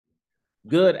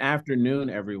Good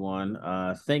afternoon, everyone.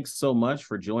 Thanks so much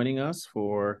for joining us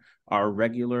for our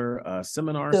regular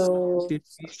seminar So,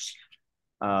 series.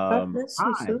 God bless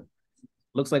you, Hi, sir.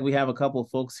 looks like we have a couple of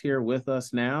folks here with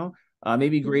us now.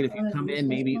 Maybe great if you come in,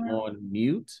 maybe on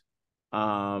mute,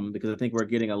 because I think we're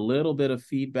getting a little bit of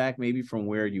feedback maybe from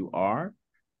where you are.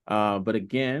 But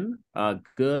again,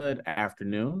 good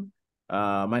afternoon.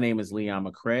 My name is Leon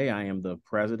McCrae. I am the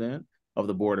president of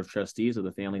the Board of Trustees of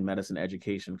the Family Medicine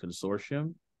Education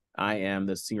Consortium. I am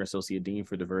the Senior Associate Dean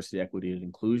for Diversity, Equity, and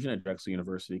Inclusion at Drexel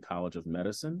University College of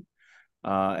Medicine.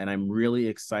 And I'm really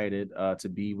excited to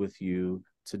be with you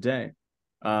today.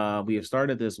 We have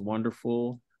started this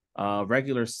wonderful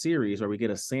regular series where we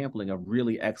get a sampling of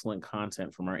really excellent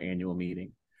content from our annual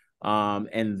meeting.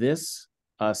 And this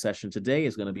session today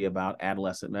is going to be about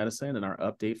adolescent medicine and our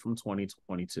update from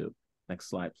 2022. Next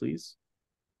slide, please.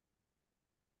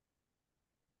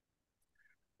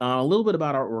 A little bit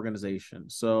about our organization.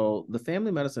 So the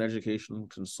Family Medicine Education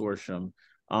Consortium,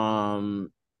 I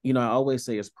always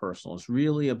say it's personal. It's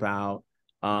really about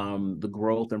the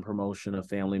growth and promotion of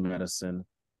family medicine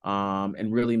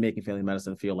and really making family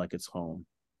medicine feel like it's home.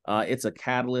 It's a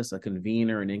catalyst, a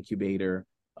convener, an incubator.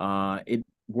 It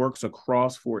works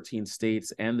across 14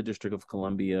 states and the District of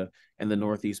Columbia and the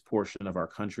Northeast portion of our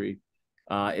country.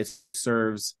 It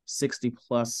serves 60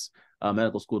 plus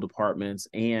medical school departments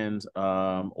and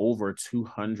over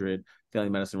 200 family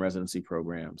medicine residency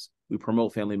programs. We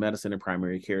promote family medicine and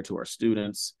primary care to our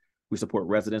students. We support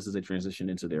residents as they transition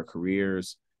into their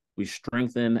careers. We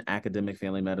strengthen academic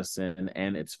family medicine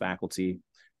and its faculty.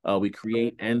 We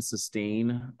create and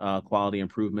sustain quality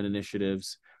improvement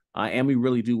initiatives. And we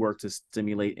really do work to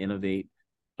stimulate,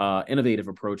 innovative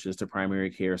approaches to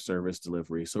primary care service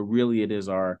delivery. So really it is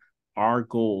our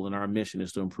goal and our mission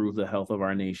is to improve the health of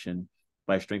our nation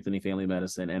by strengthening family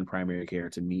medicine and primary care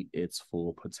to meet its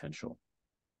full potential.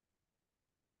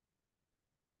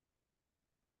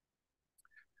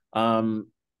 Now,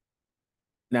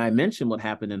 I mentioned what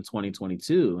happened in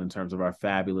 2022 in terms of our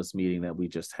fabulous meeting that we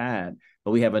just had,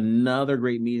 but we have another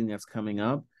great meeting that's coming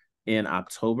up in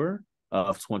October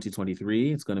of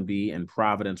 2023. It's going to be in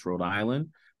Providence, Rhode Island,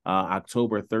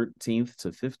 October 13th to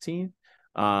 15th.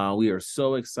 We are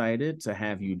so excited to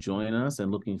have you join us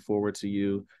and looking forward to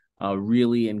you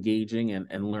really engaging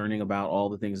and learning about all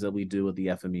the things that we do at the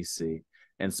FMEC.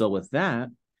 And so with that,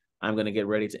 I'm going to get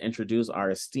ready to introduce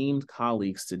our esteemed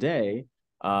colleagues today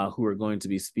who are going to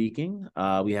be speaking.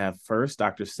 We have first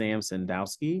Dr. Sam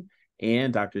Sandowski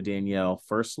and Dr. Danielle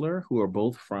Ferstler, who are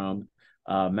both from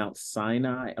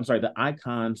the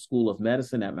Icahn School of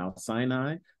Medicine at Mount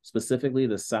Sinai, specifically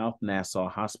the South Nassau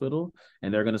Hospital.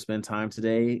 And they're going to spend time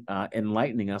today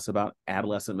enlightening us about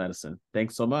adolescent medicine.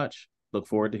 Thanks so much. Look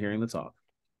forward to hearing the talk.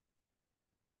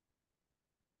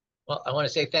 Well, I want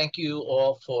to say thank you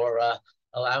all for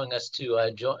allowing us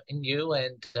to join you,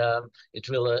 and it's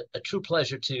really a true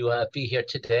pleasure to be here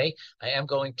today. I am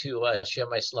going to share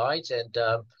my slides, and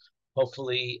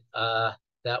hopefully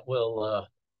that will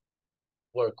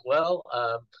work well.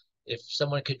 If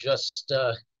someone could just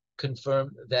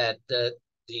confirm that the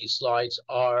slides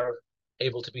are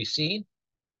able to be seen.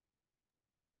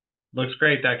 Looks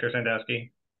great, Dr.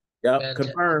 Sandowski. Yep,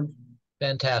 confirmed.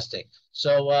 Fantastic.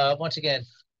 So once again,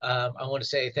 I want to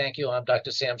say thank you. I'm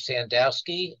Dr. Sam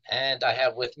Sandowski, and I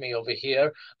have with me over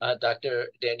here Dr.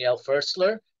 Danielle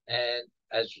Ferstler. And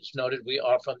as noted, we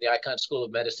are from the Icahn School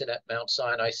of Medicine at Mount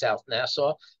Sinai, South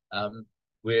Nassau.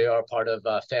 We are part of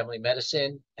family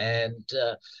medicine, and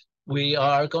we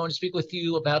are going to speak with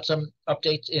you about some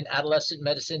updates in adolescent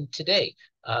medicine today.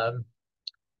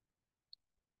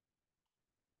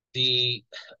 The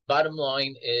bottom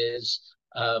line is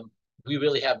we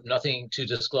really have nothing to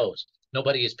disclose.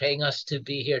 Nobody is paying us to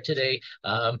be here today.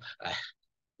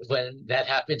 When that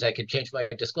happens, I can change my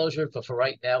disclosure. But for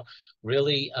right now,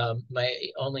 really, my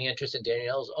only interest and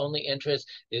Danielle's only interest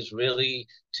is really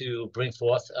to bring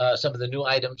forth some of the new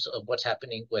items of what's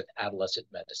happening with adolescent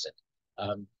medicine.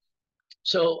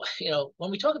 So,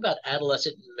 when we talk about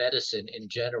adolescent medicine in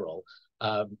general,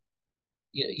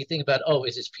 you think about, oh,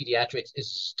 is this pediatrics, is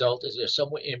this adult, is there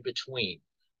somewhere in between?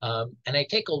 And I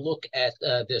take a look at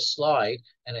this slide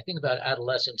and I think about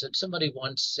adolescents, and somebody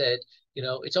once said,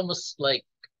 it's almost like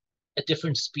a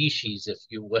different species, if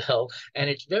you will, and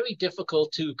it's very difficult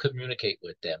to communicate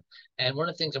with them. And one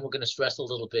of the things that we're going to stress a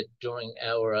little bit during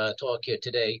our talk here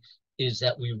today is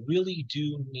that we really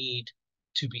do need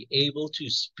to be able to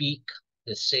speak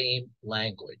the same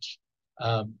language.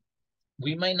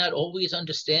 We might not always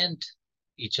understand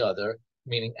each other,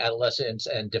 meaning adolescents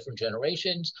and different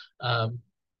generations,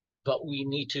 but we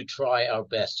need to try our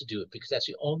best to do it, because that's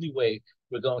the only way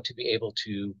we're going to be able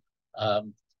to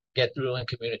get through and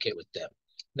communicate with them.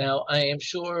 Now, I am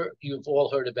sure you've all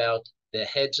heard about the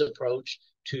head's approach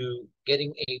to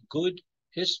getting a good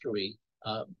history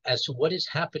as to what is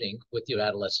happening with your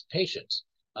adolescent patients.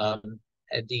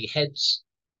 And the head's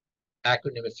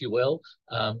acronym, if you will,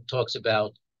 talks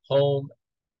about home,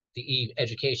 the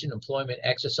education, employment,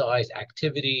 exercise,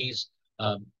 activities,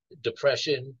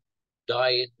 depression,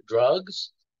 diet,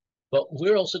 drugs. But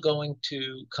we're also going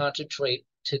to concentrate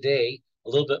today a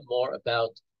little bit more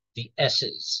about the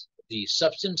S's, the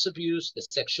substance abuse, the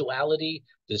sexuality,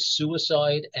 the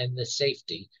suicide, and the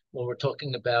safety, when we're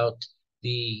talking about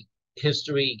the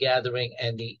history gathering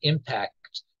and the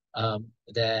impact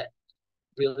that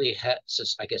really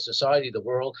has, I guess, society, the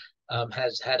world,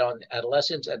 has had on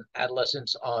adolescents and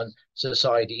adolescents on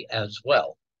society as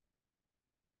well.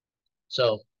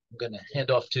 So I'm going to hand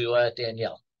off to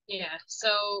Danielle. Yeah,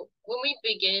 so when we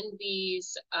begin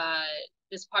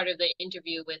this part of the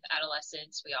interview with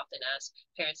adolescents, we often ask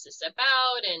parents to step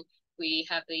out, and we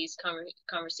have these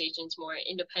conversations more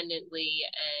independently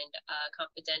and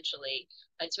confidentially.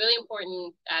 It's really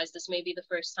important, as this may be the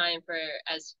first time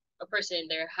as a person,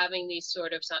 they're having these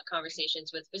sort of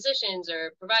conversations with physicians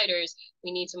or providers.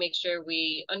 We need to make sure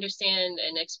we understand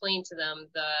and explain to them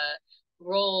the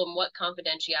role and what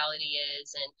confidentiality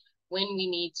is, and when we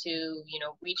need to,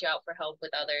 reach out for help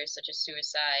with others, such as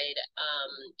suicide,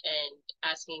 and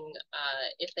asking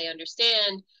if they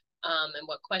understand, and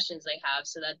what questions they have,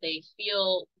 so that they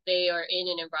feel they are in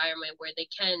an environment where they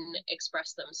can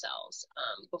express themselves,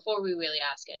 before we really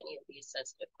ask any of these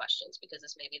sensitive questions, because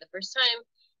this may be the first time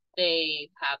they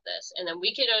have this. And then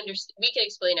we can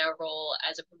explain our role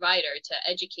as a provider to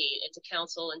educate and to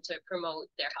counsel and to promote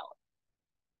their health.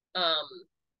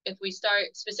 If we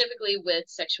start specifically with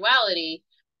sexuality,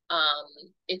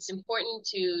 it's important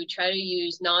to try to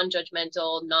use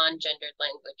non-judgmental, non-gendered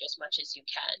language as much as you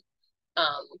can.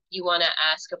 You want to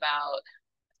ask about,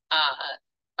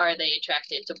 are they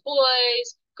attracted to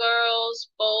boys, girls,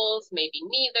 both, maybe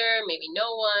neither, maybe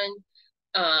no one.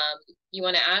 You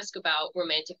want to ask about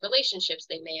romantic relationships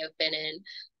they may have been in,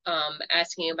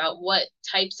 asking about what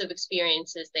types of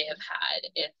experiences they have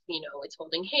had, if it's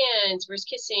holding hands versus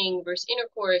kissing versus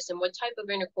intercourse, and what type of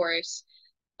intercourse.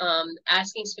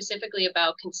 Asking specifically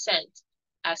about consent,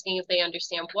 asking if they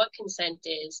understand what consent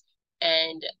is,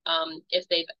 and if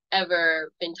they've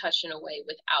ever been touched in a way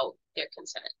without their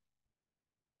consent.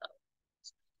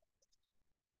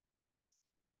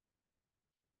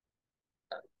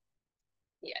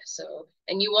 Yeah, so,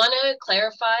 and you want to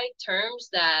clarify terms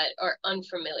that are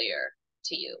unfamiliar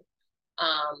to you.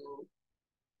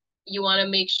 You want to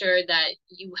make sure that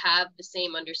you have the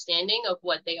same understanding of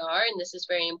what they are, and this is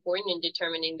very important in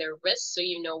determining their risks, so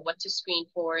you know what to screen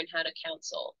for and how to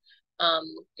counsel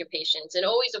your patients. And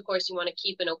always, of course, you want to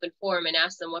keep an open forum and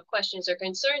ask them what questions or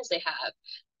concerns they have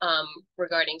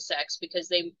regarding sex,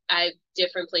 because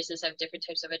different places have different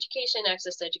types of education,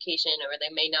 access to education, or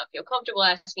they may not feel comfortable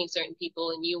asking certain people,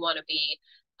 and you want to be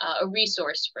a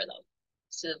resource for them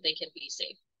so that they can be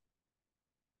safe.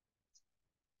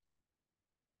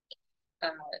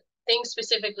 Things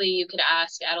specifically you could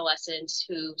ask adolescents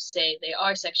who say they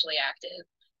are sexually active.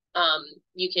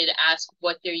 You could ask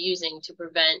what they're using to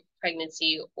prevent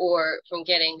pregnancy or from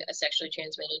getting a sexually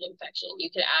transmitted infection. You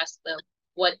could ask them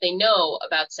what they know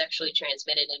about sexually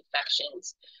transmitted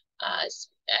infections,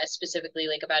 specifically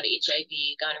like about HIV,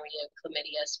 gonorrhea,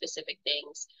 chlamydia, specific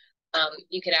things.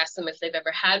 You could ask them if they've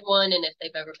ever had one and if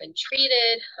they've ever been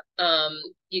treated.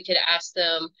 You could ask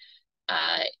them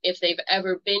if they've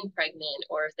ever been pregnant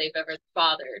or if they've ever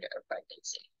fathered a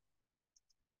pregnancy.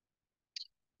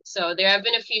 So there have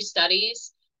been a few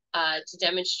studies to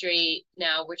demonstrate.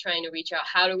 Now we're trying to reach out.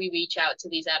 How do we reach out to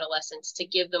these adolescents to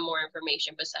give them more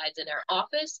information besides in our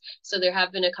office? So there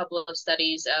have been a couple of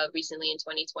studies recently in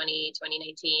 2020,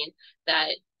 2019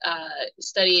 that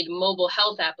studied mobile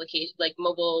health applications, like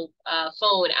mobile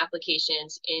phone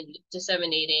applications, in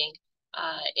disseminating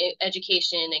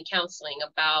education and counseling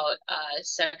about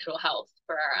sexual health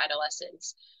for our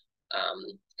adolescents.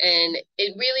 And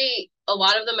it really, a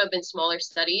lot of them have been smaller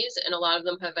studies and a lot of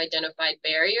them have identified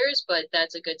barriers, but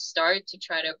that's a good start to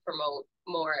try to promote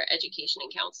more education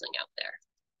and counseling out there.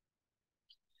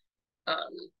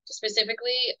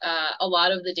 Specifically, a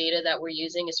lot of the data that we're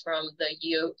using is from the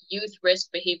Youth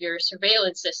Risk Behavior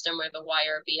Surveillance System, or the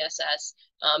YRBSS.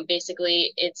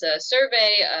 Basically, it's a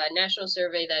survey, a national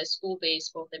survey that is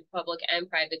school-based, both in public and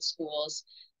private schools,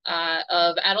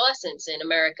 of adolescents in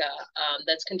America,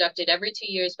 that's conducted every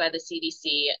 2 years by the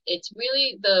CDC. It's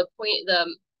really the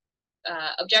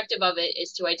objective of it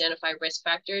is to identify risk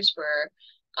factors for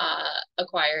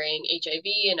acquiring HIV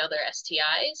and other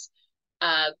STIs.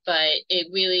 but it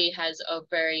really has a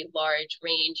very large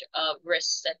range of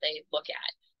risks that they look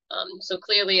at. So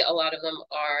clearly, a lot of them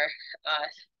are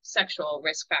sexual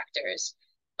risk factors.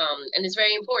 And it's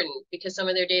very important because some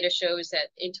of their data shows that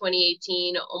in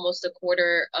 2018, almost a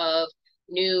quarter of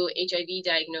new HIV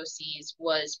diagnoses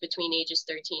was between ages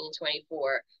 13 and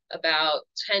 24. About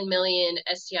 10 million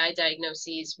STI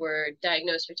diagnoses were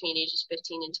diagnosed between ages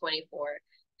 15 and 24.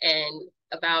 And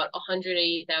about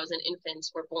 180,000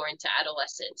 infants were born to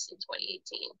adolescents in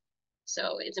 2018.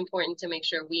 So it's important to make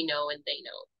sure we know and they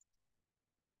know.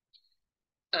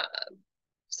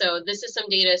 So this is some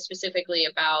data specifically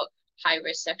about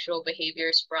high-risk sexual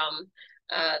behaviors from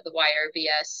the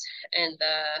YRBS and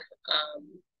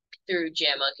through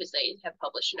JAMA, because they have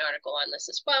published an article on this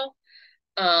as well.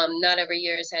 Not every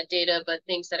year has had data, but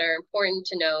things that are important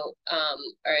to know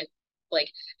are like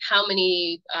how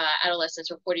many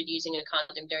adolescents reported using a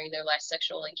condom during their last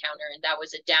sexual encounter, and that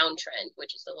was a downtrend,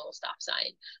 which is the little stop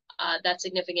sign. That's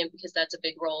significant because that's a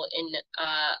big role in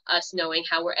us knowing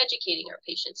how we're educating our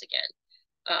patients again.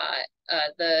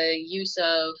 The use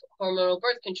of hormonal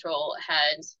birth control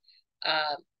has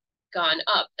gone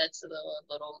up. That's the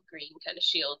little green kind of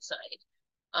shield sign.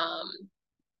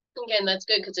 Again, that's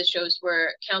good because it shows we're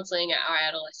counseling our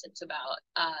adolescents about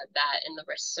that and the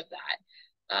risks of that.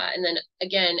 And then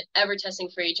again, ever testing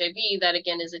for HIV, that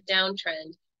again is a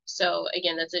downtrend. So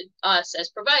again, that's us as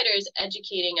providers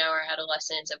educating our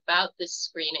adolescents about this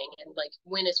screening and like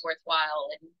when it's worthwhile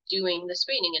and doing the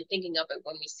screening and thinking of it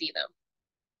when we see them.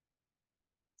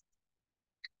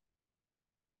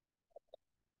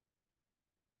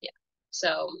 Yeah.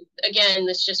 So again,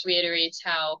 this just reiterates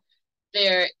how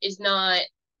there is not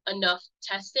enough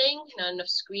testing, not enough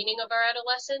screening of our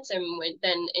adolescents, and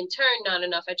then in turn, not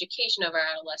enough education of our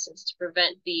adolescents to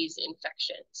prevent these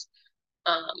infections.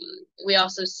 We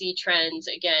also see trends,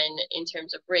 again, in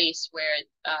terms of race, where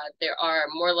there are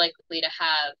more likely to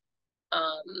have,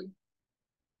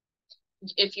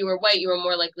 if you were white, you were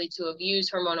more likely to have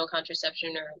used hormonal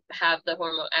contraception or have the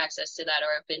hormone access to that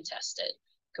or have been tested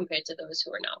compared to those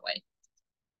who are not white.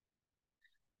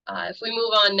 If we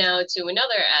move on now to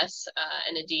another S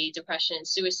and a D, depression and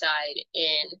suicide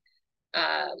in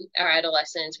our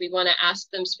adolescents, we want to ask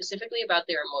them specifically about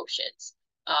their emotions.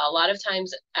 A lot of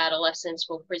times adolescents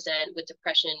will present with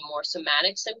depression more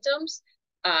somatic symptoms,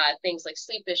 things like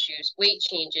sleep issues, weight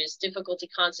changes, difficulty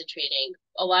concentrating,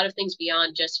 a lot of things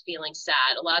beyond just feeling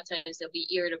sad. A lot of times they'll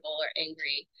be irritable or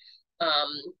angry.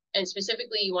 And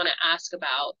specifically, you want to ask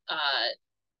about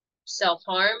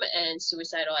self-harm and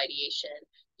suicidal ideation.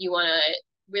 You want to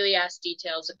really ask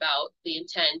details about the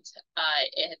intent,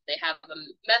 if they have a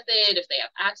method, if they have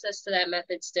access to that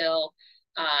method still,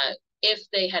 if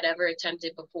they had ever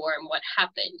attempted before and what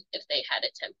happened if they had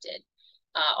attempted.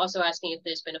 Also asking if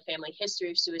there's been a family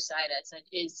history of suicide, as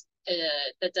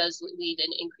that does lead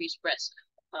an increased risk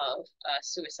of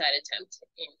suicide attempt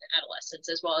in adolescents,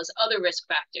 as well as other risk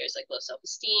factors like low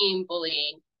self-esteem,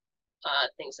 bullying,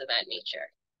 things of that nature.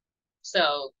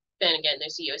 So then again,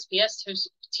 there's the USPS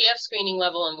TF screening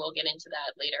level, and we'll get into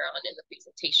that later on in the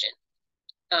presentation.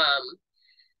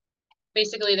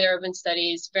 Basically, there have been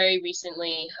studies very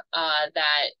recently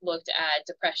that looked at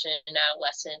depression in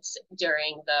adolescents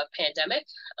during the pandemic,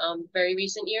 very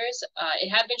recent years. It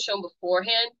had been shown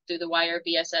beforehand through the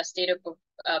YRBSS data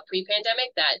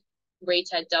pre-pandemic that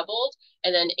rates had doubled,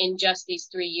 and then in just these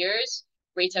 3 years,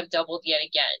 rates have doubled yet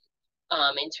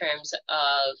again in terms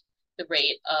of the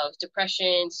rate of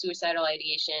depression, suicidal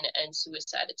ideation, and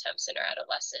suicide attempts in our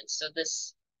adolescents. So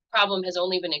this problem has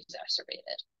only been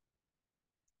exacerbated.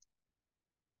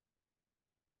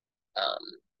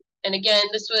 And again,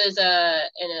 this was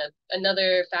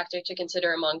another factor to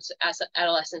consider amongst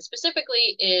adolescents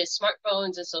specifically is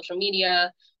smartphones and social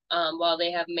media. While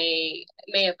they may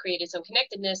have created some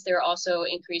connectedness, there are also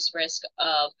increased risk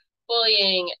of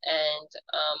bullying and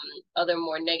other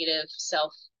more negative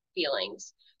self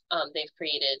feelings they've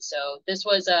created. So this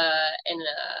was an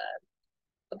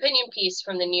opinion piece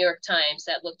from the New York Times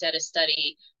that looked at a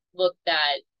study, looked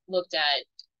at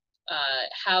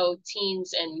how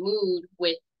teens and mood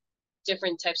with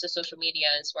different types of social media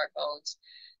and smartphones.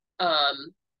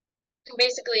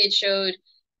 Basically, it showed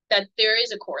that there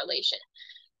is a correlation.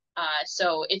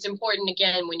 So it's important,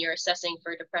 again, when you're assessing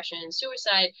for depression and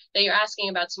suicide, that you're asking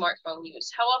about smartphone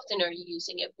use. How often are you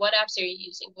using it? What apps are you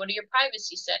using? What are your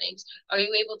privacy settings? Are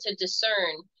you able to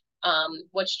discern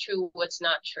what's true, what's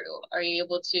not true? Are you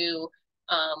able to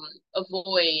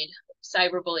avoid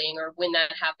cyberbullying, or when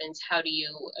that happens, how do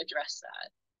you address that?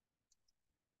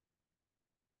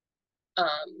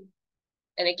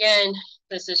 And again,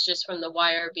 this is just from the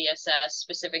YRBSS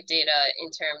specific data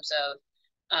in terms of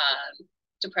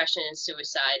depression and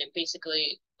suicide. And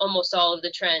basically, almost all of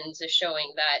the trends is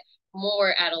showing that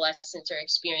more adolescents are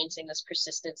experiencing this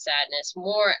persistent sadness,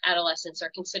 more adolescents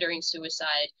are considering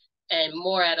suicide, and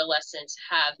more adolescents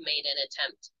have made an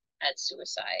attempt at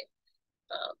suicide,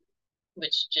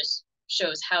 which just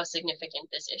shows how significant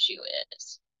this issue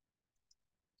is.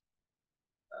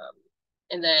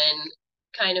 And then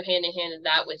kind of hand in hand with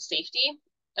that with safety.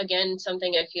 Again,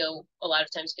 something I feel a lot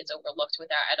of times gets overlooked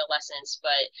with our adolescents,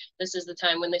 but this is the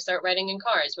time when they start riding in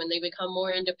cars, when they become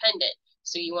more independent.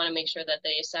 So you want to make sure that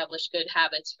they establish good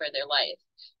habits for their life.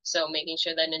 So making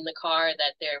sure that in the car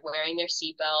that they're wearing their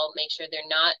seatbelt, make sure they're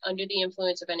not under the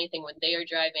influence of anything when they are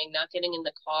driving, not getting in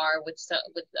the car with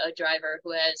a driver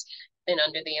who has been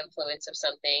under the influence of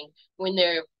something. When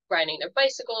they're riding their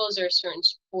bicycles or certain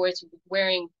sports,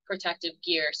 wearing protective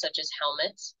gear such as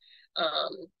helmets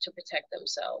to protect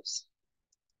themselves.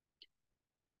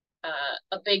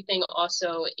 A big thing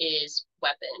also is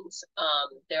weapons.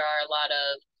 There are a lot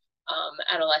of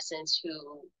adolescents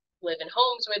who live in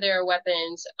homes where there are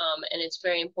weapons, and it's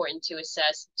very important to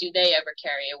assess, do they ever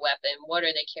carry a weapon? What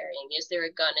are they carrying? Is there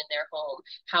a gun in their home?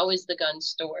 How is the gun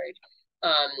stored?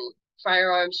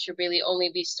 Firearms should really only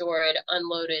be stored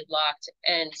unloaded, locked,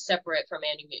 and separate from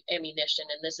ammunition.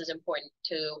 And this is important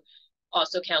to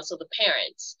also counsel the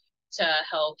parents to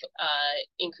help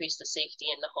increase the safety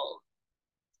in the home.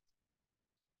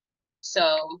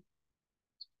 So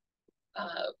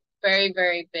very,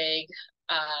 very big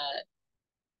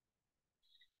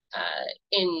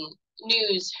in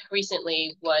news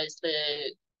recently was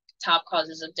the top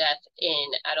causes of death in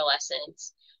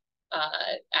adolescents.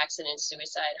 Accident,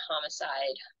 suicide,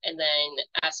 homicide, and then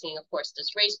asking, of course,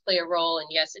 does race play a role? And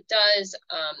yes, it does.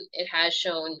 It has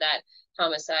shown that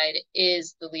homicide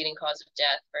is the leading cause of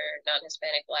death for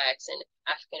non-Hispanic Blacks and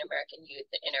African-American youth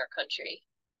in our country.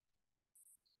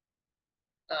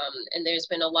 And there's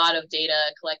been a lot of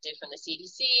data collected from the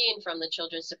CDC and from the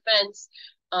Children's Defense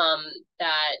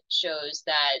that shows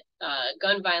that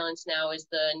gun violence now is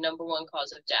the #1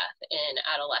 cause of death in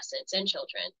adolescents and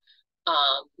children.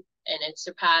 And it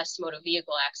surpassed motor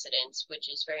vehicle accidents, which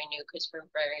is very new because for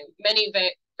very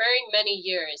many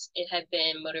years it had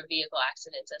been motor vehicle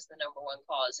accidents as the #1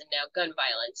 cause, and now gun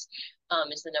violence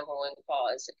is the #1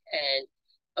 cause. And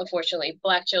unfortunately,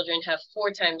 Black children have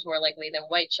 4 times more likely than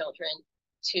white children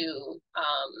to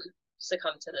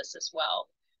succumb to this as well.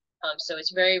 So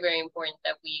it's very, very important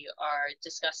that we are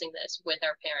discussing this with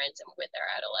our parents and with our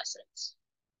adolescents.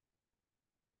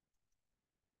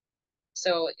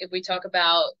 So if we talk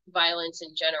about violence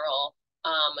in general,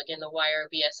 again, the Wire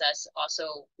BSS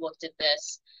also looked at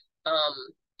this,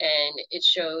 and it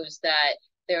shows that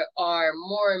there are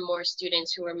more and more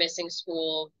students who are missing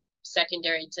school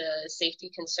secondary to safety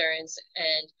concerns,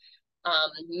 and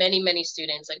many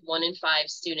students, like 1 in 5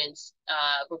 students,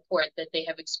 report that they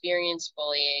have experienced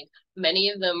bullying. Many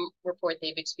of them report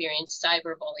they've experienced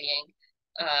cyberbullying.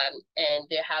 And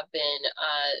there have been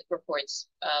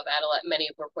many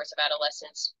reports of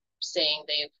adolescents saying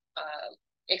they've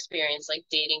experienced like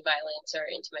dating violence or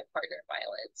intimate partner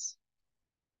violence.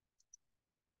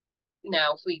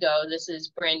 Now, if we go, this is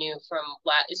brand new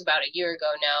it's about a year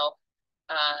ago now,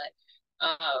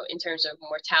 in terms of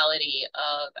mortality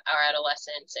of our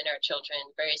adolescents and our children,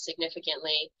 very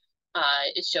significantly.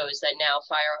 It shows that now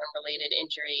firearm-related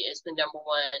injury is the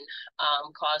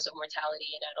 #1 cause of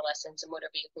mortality in adolescents, and motor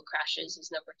vehicle crashes is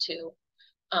 #2.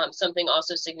 Something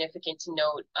also significant to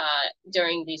note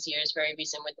during these years, very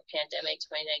recent with the pandemic,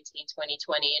 2019,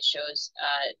 2020, it shows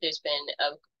there's been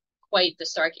quite the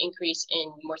stark increase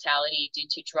in mortality due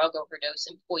to drug overdose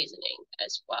and poisoning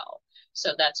as well.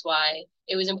 So that's why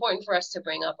it was important for us to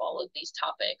bring up all of these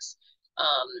topics.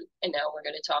 And now we're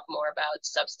going to talk more about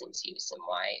substance use and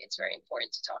why it's very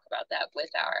important to talk about that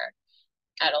with our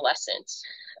adolescents.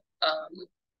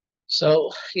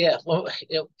 So, yeah, well,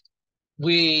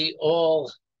 we all,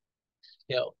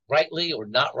 rightly or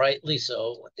not rightly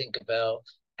so, think about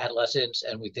adolescents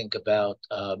and we think about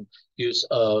use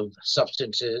of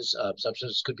substances.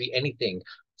 Substances could be anything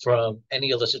from any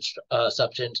illicit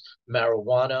substance,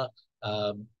 marijuana,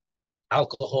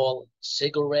 alcohol,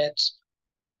 cigarettes,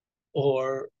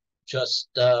 or just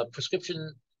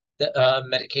prescription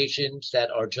medications that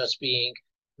are just being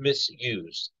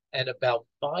misused. And about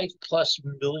 5+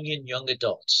 million young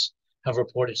adults have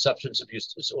reported substance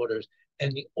abuse disorders,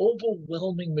 and the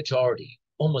overwhelming majority,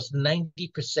 almost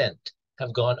 90%,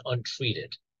 have gone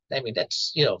untreated. I mean,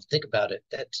 that's, think about it,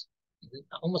 that's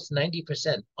almost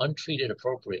 90% untreated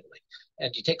appropriately.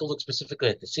 And you take a look specifically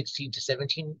at the 16 to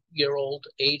 17-year-old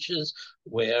ages,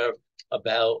 where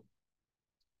about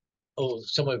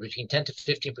somewhere between 10 to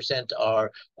 15%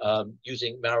 are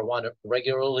using marijuana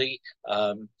regularly,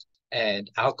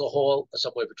 and alcohol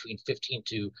somewhere between 15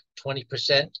 to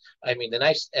 20%. I mean,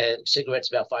 and cigarettes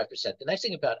about 5%. The nice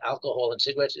thing about alcohol and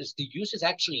cigarettes is the use is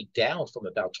actually down from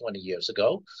about 20 years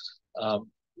ago, um,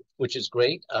 which is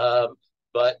great.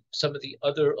 But some of the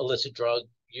other illicit drug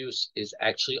use is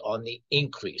actually on the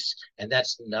increase, and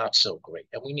that's not so great.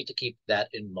 And we need to keep that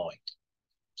in mind.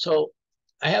 So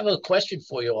I have a question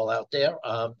for you all out there.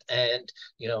 And,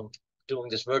 doing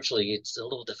this virtually, it's a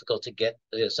little difficult to get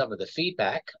some of the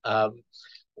feedback.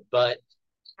 But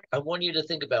I want you to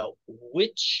think about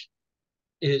which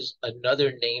is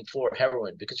another name for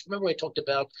heroin. Because remember, I talked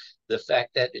about the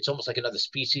fact that it's almost like another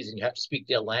species and you have to speak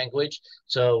their language.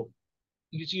 So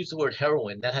you use the word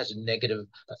heroin, that has a negative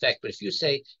effect. But if you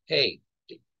say, hey,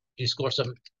 you score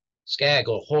some Skag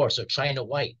or Horse or China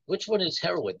White, which one is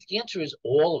heroin? The answer is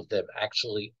all of them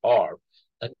actually are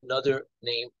another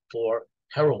name for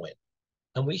heroin.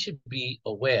 And we should be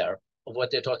aware of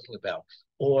what they're talking about.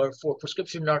 Or for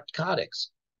prescription narcotics,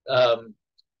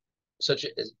 such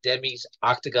as demis,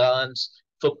 octagons,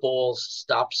 footballs,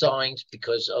 stop signs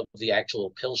because of the actual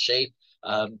pill shape.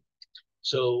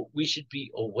 So we should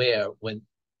be aware when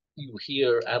you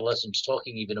hear adolescents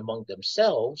talking even among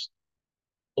themselves,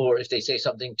 or if they say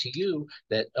something to you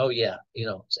that, oh yeah,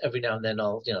 every now and then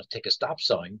I'll, take a stop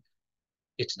sign.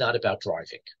 It's not about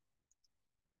driving.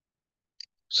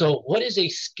 So what is a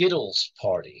Skittles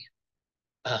party?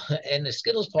 And the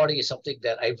Skittles party is something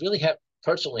that I really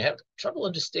personally have trouble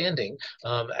understanding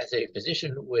as a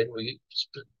physician when we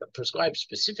prescribe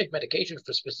specific medication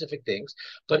for specific things.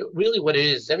 But really what it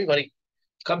is, everybody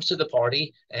comes to the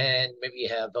party and maybe you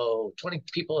have 20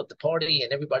 people at the party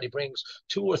and everybody brings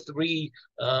 2 or 3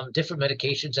 different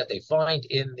medications that they find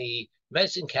in the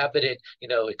medicine cabinet.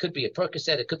 It could be a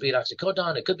Percocet, it could be an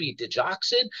oxycodone, it could be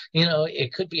digoxin,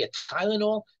 it could be a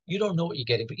Tylenol. You don't know what you're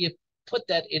getting, but you put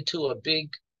that into a big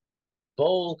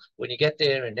bowl when you get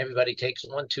there and everybody takes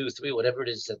 1, 2, 3, whatever it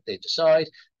is that they decide.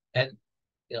 And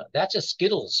that's a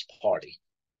Skittles party.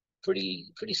 Pretty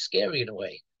scary in a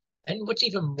way. And what's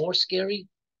even more scary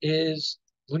is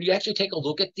when you actually take a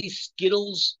look at these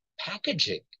Skittles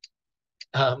packaging.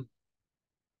 The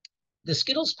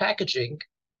Skittles packaging,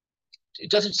 it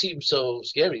doesn't seem so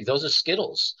scary. Those are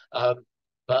Skittles.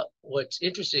 But what's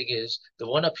interesting is the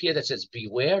one up here that says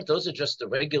beware, those are just the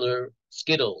regular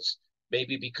Skittles.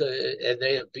 Maybe and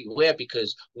they beware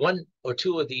because 1 or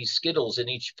 2 of these Skittles in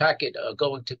each packet are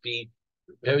going to be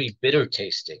very bitter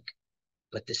tasting.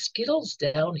 But the Skittles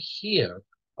down here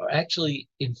are actually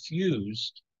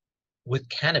infused with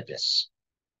cannabis.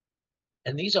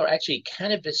 And these are actually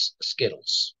cannabis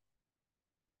Skittles.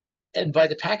 And by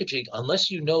the packaging, unless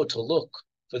you know to look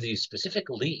for these specific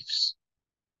leaves,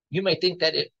 you might think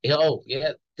that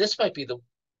this might be the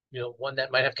one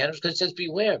that might have cannabis because it says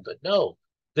beware, but no,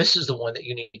 this is the one that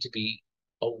you need to be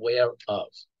aware of.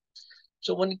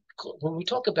 So when we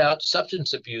talk about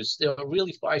substance abuse, there are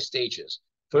really 5 stages.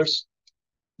 First,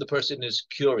 the person is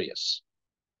curious.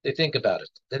 They think about it.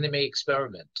 Then they may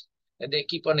experiment. And they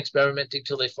keep on experimenting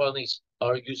till they finally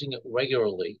are using it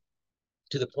regularly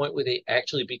to the point where they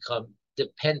actually become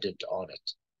dependent on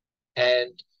it.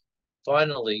 And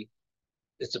finally,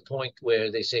 it's a point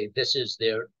where they say this is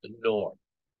their norm.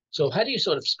 So how do you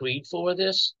sort of screen for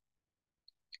this?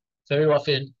 Very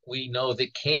often we know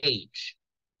the CAGE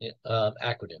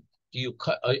acronym. Do you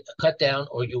cut down,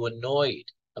 or are you annoyed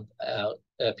about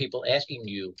people asking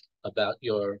you about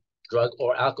your drug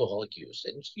or alcoholic use?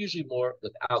 And it's usually more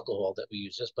with alcohol that we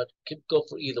use this, but can go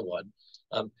for either one.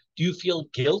 Do you feel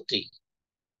guilty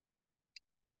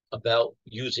about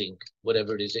using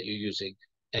whatever it is that you're using?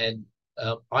 And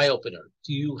eye opener,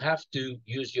 do you have to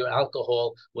use your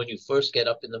alcohol when you first get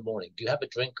up in the morning? Do you have a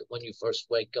drink when you first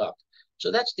wake up?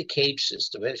 So that's the CAGE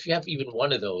system. And if you have even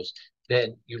one of those,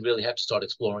 then you really have to start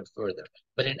exploring further.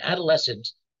 But in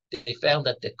adolescents, they found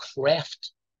that the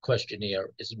CRAFT questionnaire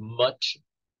is much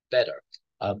better.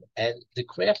 And the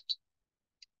CRAFT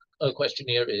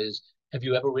questionnaire is, have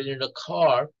you ever ridden in a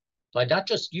car by not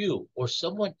just you or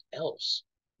someone else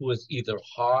who is either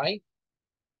high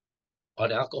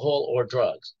on alcohol or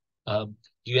drugs? Do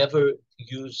you ever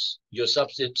use your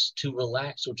substance to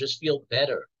relax or just feel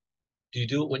better? Do you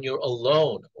do it when you're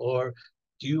alone, or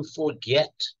do you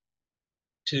forget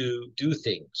to do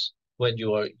things when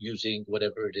you are using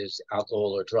whatever it is,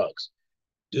 alcohol or drugs?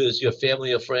 Does your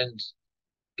family or friends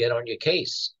get on your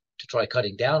case to try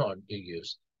cutting down on your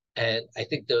use? And I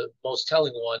think the most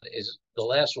telling one is the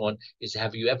last one is,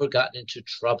 have you ever gotten into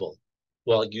trouble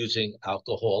while using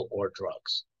alcohol or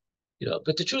drugs?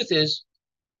 But the truth is,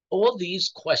 all these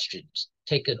questions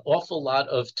take an awful lot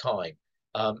of time.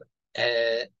 And,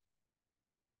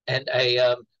 and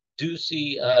I do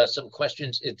see some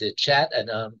questions in the chat,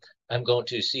 and I'm going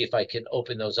to see if I can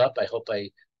open those up. I hope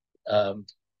um,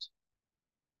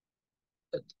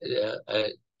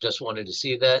 I just wanted to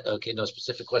see that. Okay, no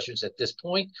specific questions at this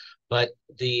point, but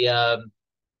there,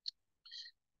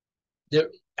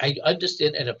 I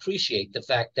understand and appreciate the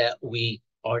fact that we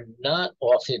are not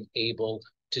often able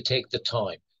to take the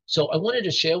time. So I wanted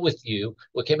to share with you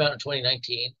what came out in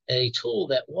 2019, a tool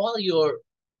that while your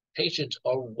patients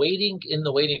are waiting in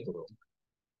the waiting room,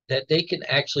 that they can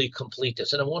actually complete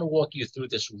this. And I want to walk you through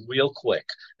this real quick.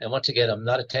 And once again, I'm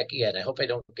not a techie yet. I hope I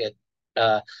don't get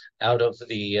out of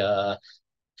the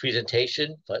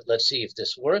presentation, but let's see if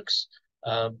this works.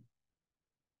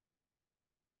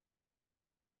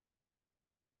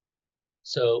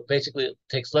 So basically, it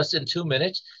takes less than 2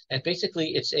 minutes. And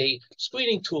basically, it's a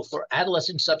screening tool for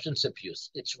adolescent substance abuse.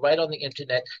 It's right on the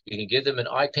internet. You can give them an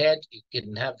iPad. You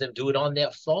can have them do it on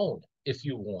their phone if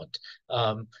you want.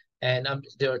 And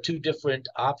there are two different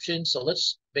options. So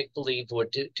let's make believe we're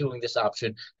doing this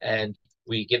option. And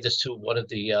we give this to one of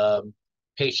the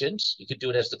patients. You could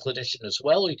do it as the clinician as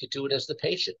well, or you could do it as the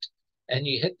patient. And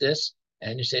you hit this,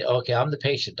 and you say, okay, I'm the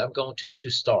patient. I'm going to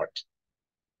start.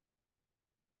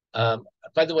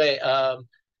 By the way,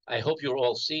 I hope you're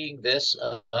all seeing this,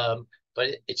 but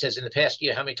it says in the past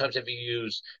year, how many times have you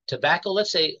used tobacco?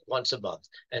 Let's say once a month.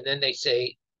 And then they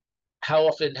say, how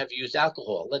often have you used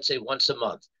alcohol? Let's say once a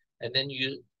month. And then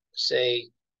you say,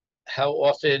 how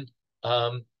often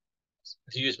do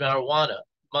you use marijuana?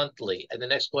 Monthly. And the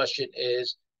next question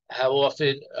is, how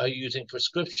often are you using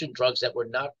prescription drugs that were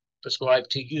not prescribed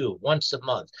to you? Once a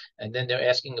month. And then they're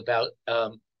asking about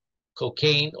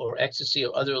cocaine or ecstasy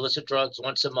or other illicit drugs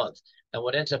once a month. And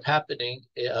what ends up happening,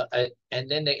 and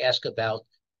then they ask about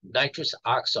nitrous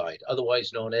oxide,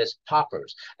 otherwise known as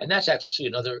poppers. And that's actually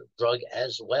another drug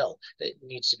as well that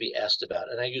needs to be asked about.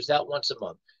 And I use that once a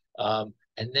month.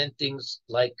 And then things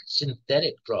like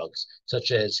synthetic drugs,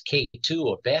 such as K2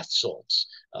 or bath salts,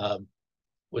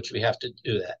 which we have to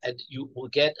do that. And you will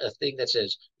get a thing that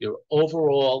says your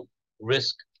overall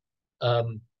risk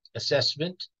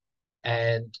assessment,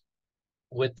 and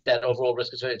with that overall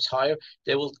risk assessment, it's higher,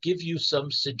 they will give you some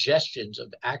suggestions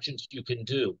of actions you can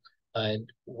do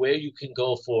and where you can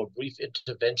go for brief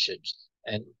interventions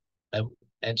and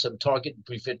some target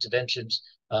brief interventions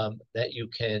that you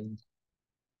can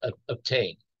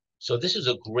obtain. So this is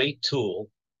a great tool,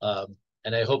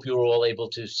 and I hope you're all able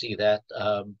to see that.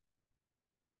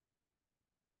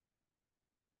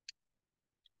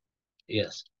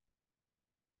 Yes.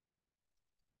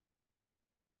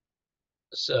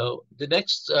 So the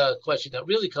next question that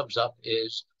really comes up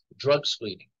is drug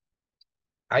screening.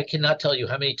 I cannot tell you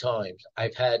how many times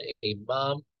I've had a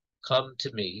mom come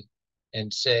to me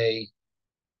and say,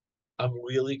 I'm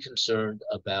really concerned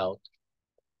about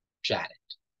Janet.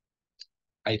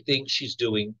 I think she's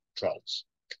doing drugs.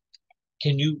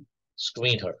 Can you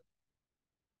screen her?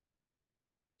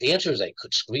 The answer is I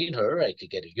could screen her. I could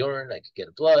get a urine. I could get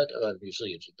a blood.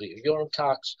 Usually it's a urine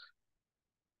tox.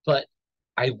 But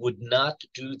I would not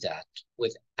do that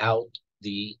without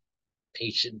the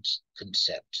patient's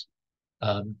consent.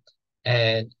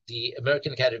 And the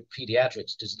American Academy of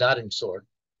Pediatrics does not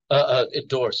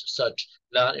endorse such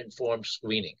non-informed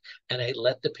screening. And I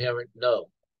let the parent know.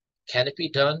 Can it be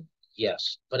done?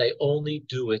 Yes, but I only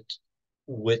do it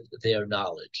with their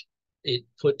knowledge. It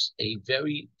puts a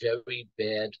very, very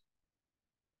bad,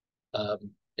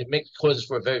 it causes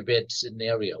for a very bad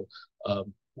scenario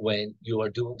when you are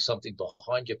doing something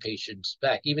behind your patient's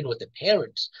back, even with the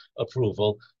parent's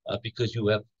approval, because you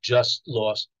have just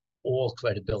lost all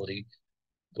credibility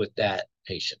with that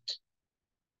patient.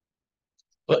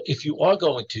 But if you are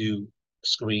going to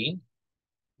screen,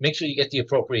 make sure you get the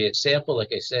appropriate sample,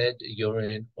 like I said,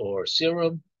 urine or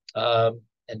serum,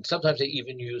 and sometimes they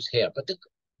even use hair. But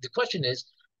the question is,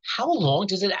 how long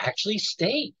does it actually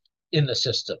stay in the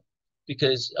system?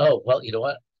 Because, oh, well, you know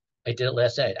what? I did it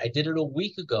last night. I did it a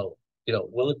week ago. You know,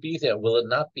 will it be there? Will it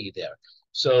not be there?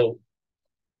 So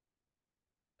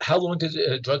how long does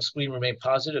a drug screen remain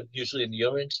positive? Usually in the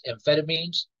urines.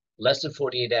 Amphetamines, less than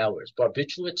 48 hours.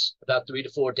 Barbiturates, about 3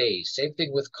 to 4 days. Same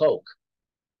thing with Coke.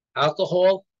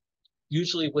 Alcohol,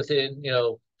 usually within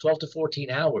 12 to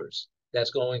 14 hours, that's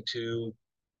going to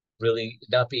really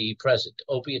not be present.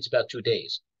 Opiates about 2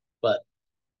 days, but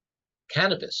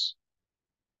cannabis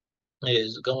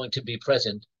is going to be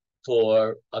present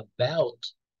for about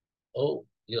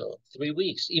 3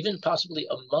 weeks, even possibly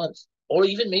a month, or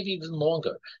even maybe even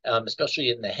longer,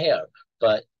 especially in the hair.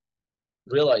 But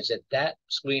realize that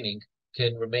screening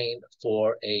can remain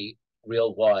for a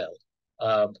real while.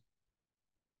 Um,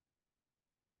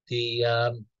 the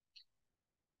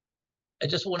I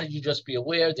just wanted you to just be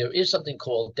aware there is something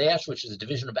called DASH, which is the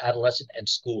Division of Adolescent and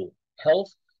School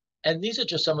Health. And these are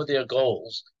just some of their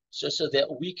goals, just so that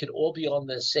we can all be on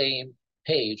the same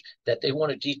page, that they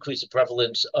want to decrease the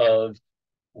prevalence of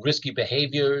risky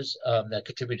behaviors that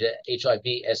contribute to HIV,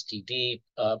 STD,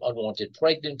 unwanted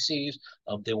pregnancies.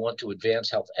 They want to advance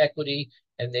health equity,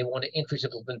 and they want to increase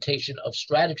implementation of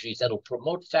strategies that will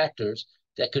promote factors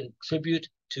that contribute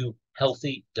to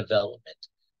healthy development.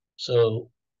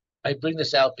 So I bring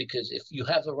this out because if you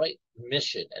have the right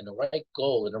mission and the right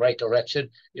goal in the right direction,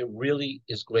 it really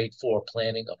is great for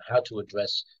planning of how to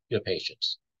address your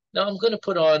patients. Now, I'm going to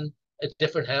put on a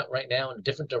different hat right now in a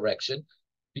different direction,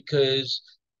 because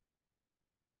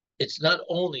it's not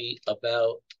only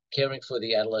about caring for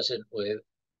the adolescent with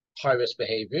high risk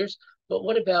behaviors, but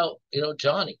what about,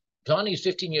 Johnny? Johnny's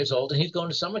 15 years old and he's going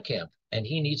to summer camp and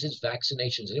he needs his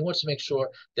vaccinations and he wants to make sure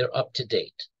they're up to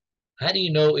date. How do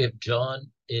you know if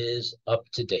John is up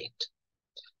to date?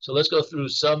 So let's go through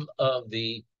some of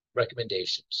the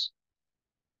recommendations.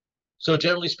 So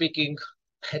generally speaking,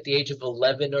 at the age of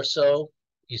 11 or so,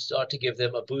 you start to give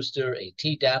them a booster, a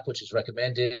Tdap, which is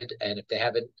recommended. And if they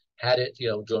haven't had it,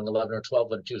 during 11 or 12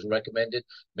 when it was recommended,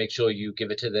 make sure you give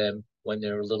it to them when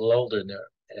they're a little older in their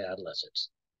adolescence.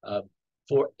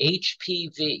 For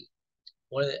HPV,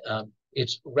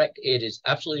 it is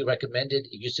absolutely recommended.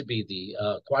 It used to be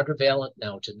the quadrivalent,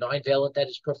 now it's a 9-valent that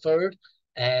is preferred.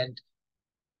 And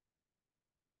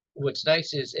what's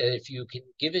nice is if you can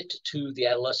give it to the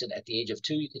adolescent at the age of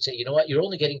 2, you can say, you know what, you're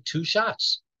only getting 2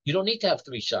 shots. You don't need to have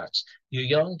 3 shots. You're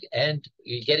young and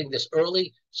you're getting this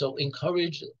early, so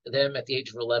encourage them at the age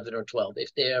of 11 or 12.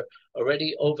 If they're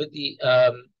already over the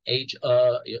age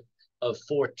of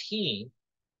 14,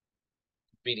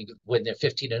 meaning when they're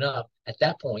 15 and up, at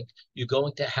that point, you're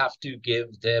going to have to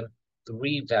give them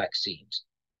 3 vaccines.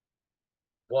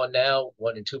 1 now,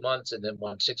 1 in 2 months, and then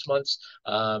 1 in 6 months.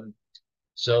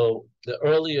 So the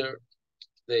earlier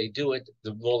they do it,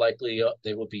 the more likely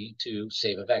they will be to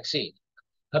save a vaccine.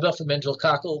 How about for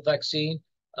meningococcal vaccine?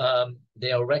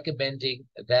 They are recommending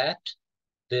that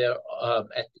they're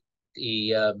at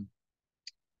the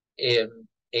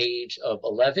age of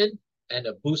 11 and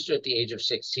a booster at the age of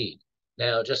 16.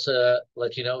 Now, just to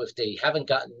let you know, if they haven't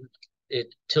gotten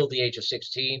it till the age of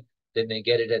 16, then they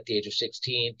get it at the age of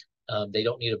 16. They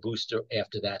don't need a booster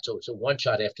after that. So it's a 1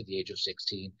 shot after the age of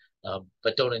 16.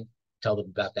 But don't tell them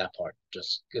about that part.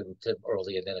 Just give them to them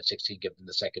early, and then at 16, give them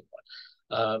the second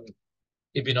one.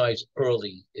 Immunize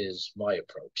early is my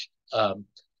approach.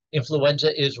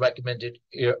 Influenza is recommended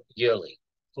yearly.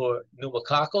 For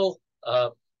pneumococcal,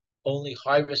 only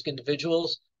high-risk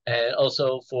individuals, and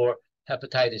also for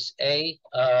hepatitis A,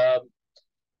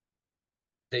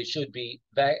 they should be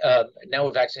now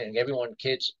we're vaccinating everyone,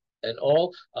 kids and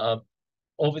all.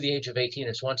 Over the age of 18,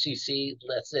 it's 1 cc.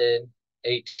 Less than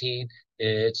 18,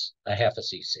 it's a half a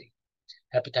cc.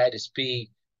 Hepatitis B,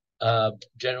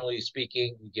 generally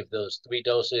speaking, we give those 3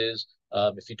 doses.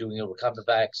 If you're doing a recombinant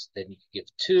vax, then you can give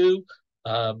 2.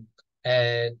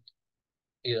 And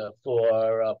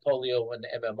for polio and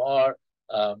MMR,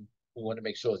 we want to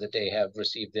make sure that they have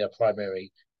received their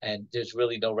primary. And there's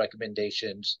really no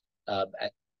recommendations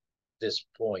at this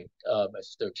point,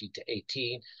 as 13 to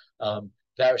 18.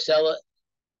 Varicella,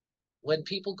 when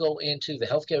people go into the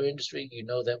healthcare industry, you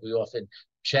know that we often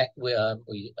check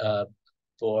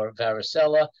for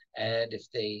varicella, and if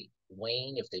they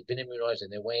wane, if they've been immunized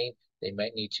and they wane, they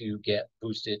might need to get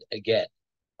boosted again.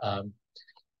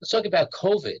 Let's talk about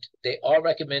COVID. They are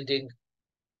recommending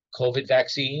COVID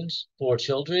vaccines for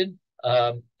children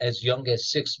as young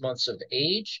as 6 months of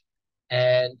age,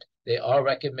 and they are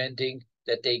recommending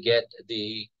that they get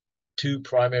the 2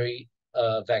 primary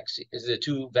vaccines, the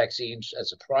 2 vaccines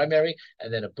as a primary,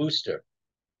 and then a booster.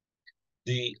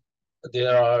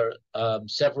 There are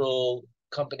several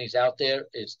companies out there.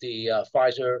 It's the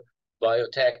Pfizer,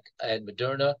 BioNTech, and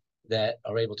Moderna that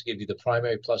are able to give you the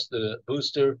primary plus the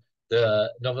booster.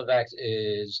 The Novavax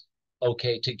is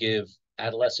okay to give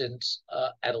adolescent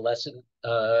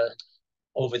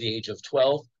over the age of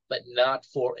 12, but not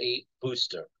for a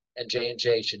booster. And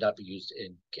J&J should not be used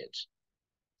in kids.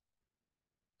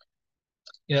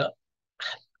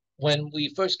 When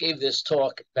we first gave this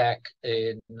talk back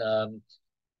in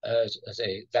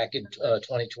back in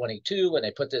 2022, when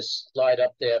I put this slide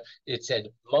up there, it said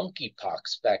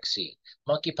monkeypox vaccine.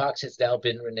 Monkeypox has now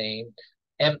been renamed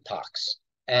Mpox.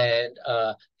 And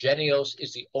Jynneos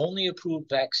is the only approved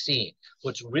vaccine.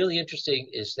 What's really interesting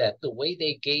is that the way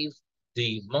they gave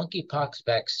the monkeypox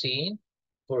vaccine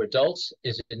for adults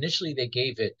is initially they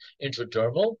gave it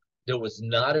intradermal. There was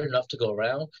not enough to go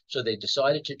around, so they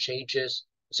decided to change this.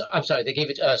 So I'm sorry, they gave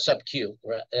it sub-Q,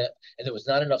 and there was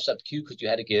not enough sub-Q because you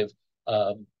had to give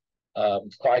 5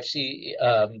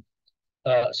 0.5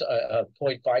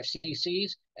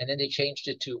 cc's, and then they changed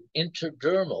it to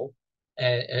intradermal,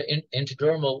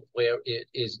 intradermal where it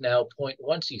is now 0.1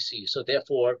 cc. So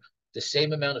therefore, the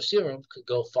same amount of serum could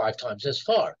go 5 times as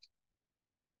far.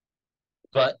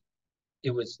 But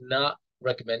it was not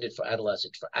recommended for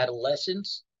adolescents. For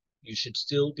adolescents, you should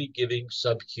still be giving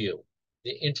sub-Q.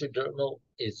 The intradermal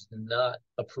is not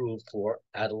approved for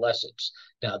adolescents.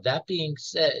 Now, that being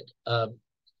said,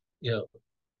 you know,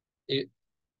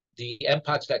 the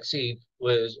Mpox vaccine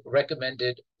was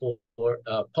recommended for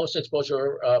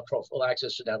post-exposure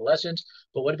prophylaxis in adolescents,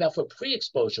 but what about for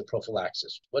pre-exposure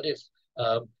prophylaxis? What if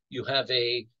you have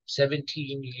a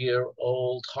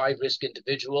 17-year-old high-risk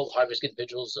individual? High-risk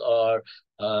individuals are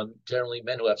generally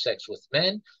men who have sex with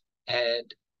men,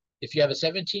 and if you have a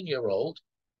 17-year-old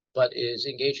but is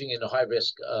engaging in a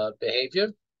high-risk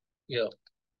behavior,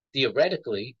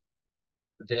 theoretically,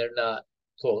 they're not,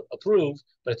 quote, approved,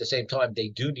 but at the same time, they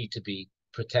do need to be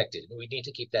protected. And we need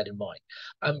to keep that in mind.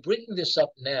 I'm bringing this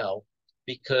up now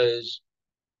because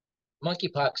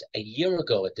monkeypox a year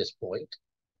ago at this point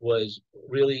was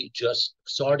really just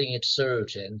starting its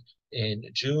surge. And in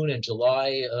June and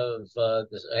July of,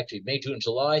 actually May, June,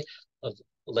 July of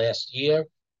last year,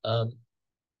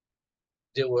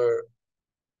 there were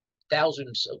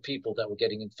thousands of people that were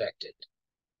getting infected.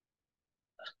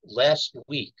 Last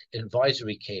week, an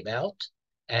advisory came out,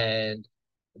 and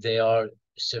they are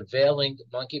surveilling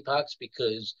monkeypox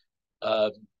because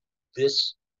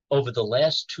this, over the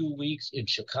last 2 weeks in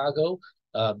Chicago,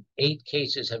 8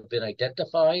 cases have been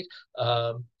identified,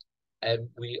 and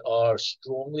we are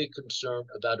strongly concerned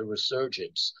about a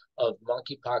resurgence of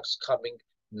monkeypox coming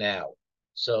now.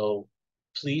 So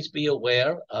please be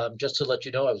aware. Just to let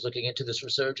you know, I was looking into this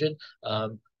resurgence.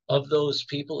 Of those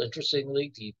people,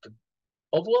 interestingly, the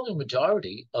overwhelming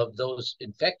majority of those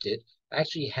infected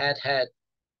actually had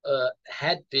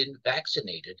been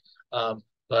vaccinated,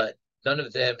 but none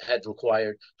of them had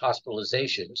required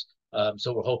hospitalizations.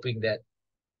 So we're hoping that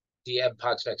the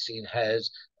Mpox vaccine has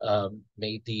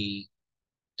made the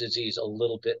disease a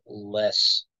little bit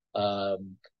less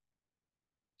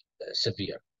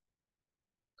severe.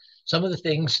 Some of the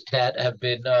things that have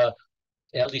been,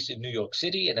 at least in New York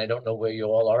City, and I don't know where you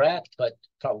all are at, but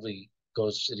probably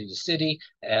goes city to city,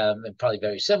 and probably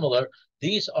very similar.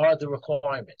 These are the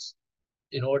requirements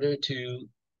in order to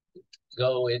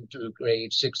go into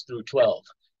grades 6 through 12.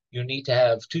 You need to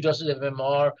have 2 doses of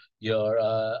MMR, your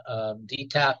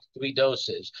DTaP 3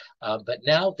 doses. But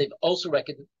now they've also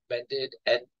recommended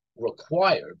and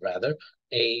required, rather,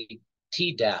 a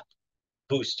Tdap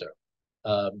booster.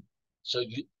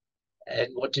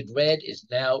 And what's in red is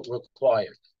now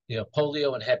required.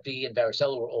 Polio and Hep B and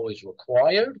varicella were always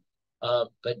required,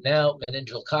 but now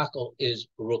meningococcal is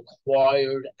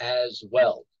required as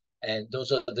well. And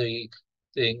those are the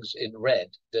things in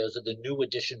red. Those are the new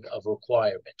addition of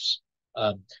requirements.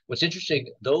 What's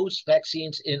interesting, those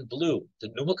vaccines in blue, the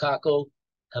pneumococcal,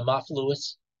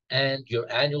 Haemophilus, and your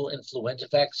annual influenza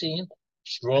vaccine,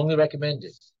 strongly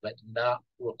recommended, but not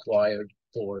required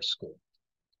for school.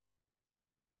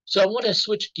 So I want to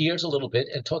switch gears a little bit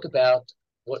and talk about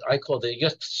what I call the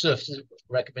U.S.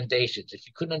 recommendations. If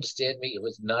you couldn't understand me, it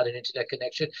was not an internet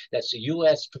connection. That's the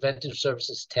U.S. Preventive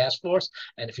Services Task Force.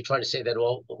 And if you try to say that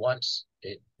all at once,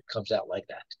 it comes out like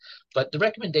that. But the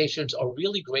recommendations are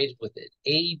really graded with it.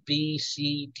 A, B,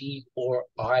 C, D, or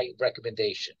I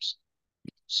recommendations.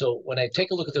 So when I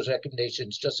take a look at those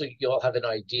recommendations, just so you all have an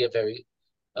idea very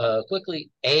quickly,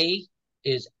 A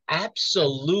is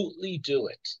absolutely do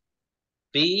it.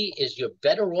 B is you're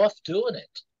better off doing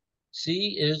it.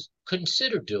 C is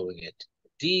consider doing it.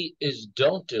 D is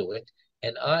don't do it.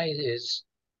 And I is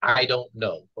I don't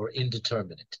know or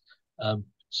indeterminate.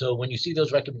 So when you see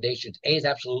those recommendations, A is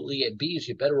absolutely, and B is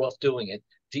you're better off doing it.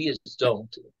 D is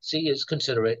don't. C is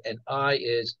consider it. And I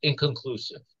is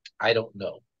inconclusive. I don't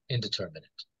know, indeterminate.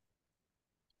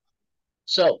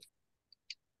 So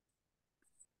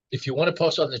if you want to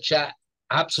post on the chat,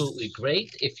 absolutely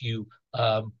great. If you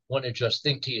want to just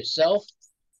think to yourself,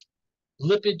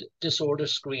 lipid disorder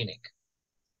screening.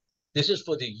 This is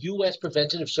for the U.S.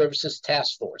 Preventative Services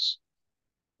Task Force.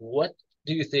 What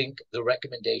do you think the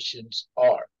recommendations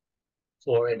are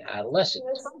for an adolescent?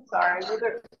 I'm sorry.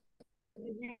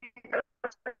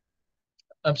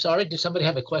 I'm sorry, did somebody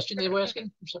have a question they were asking?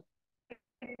 I'm sorry.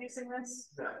 Using this?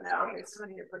 No, okay, so I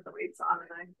need to put the weights on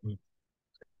and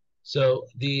So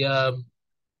the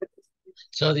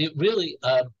really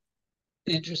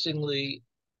interestingly,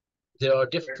 there are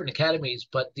different academies,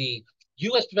 but the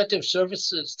U.S. Preventive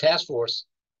Services Task Force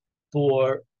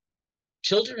for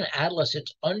children and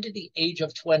adolescents under the age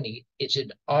of 20, it's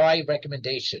an I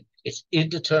recommendation. It's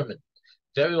indeterminate.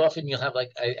 Very often you'll have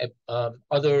like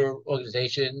other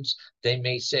organizations, they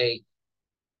may say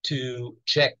to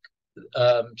check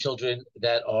children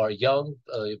that are young,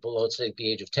 below, let's say,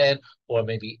 the age of 10, or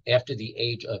maybe after the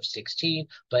age of 16,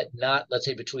 but not, let's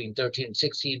say, between 13 and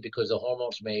 16, because the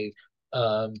hormones may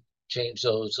change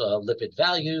those lipid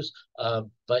values.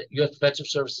 But U.S. Preventive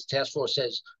Services Task Force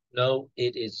says, no,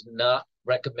 it is not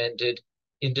recommended,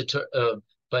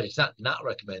 but it's not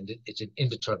recommended, it's an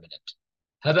indeterminate.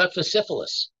 How about for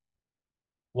syphilis?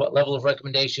 What level of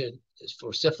recommendation is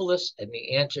for syphilis? And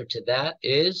the answer to that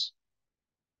is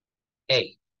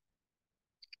A.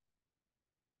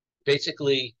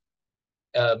 Basically,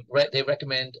 they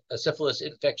recommend syphilis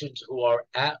infections who are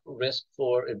at risk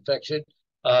for infection.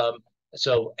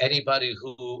 So anybody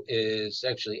who is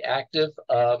sexually active,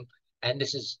 and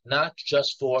this is not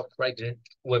just for pregnant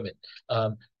women.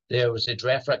 There was a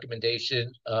draft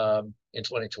recommendation in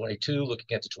 2022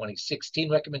 looking at the 2016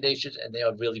 recommendations, and they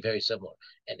are really very similar.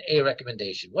 An A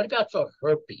recommendation. What about for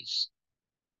herpes?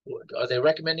 Are they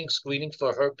recommending screening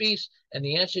for herpes? And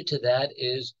the answer to that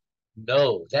is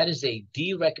no. That is a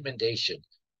D recommendation.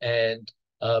 And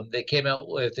they came out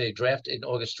with a draft in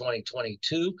August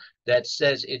 2022 that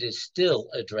says it is still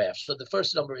a draft. So the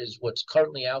first number is what's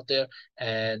currently out there,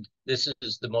 and this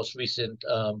is the most recent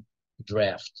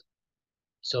draft.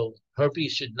 So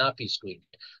herpes should not be screened.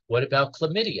 What about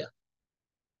chlamydia?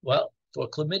 Well, for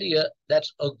chlamydia,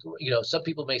 that's some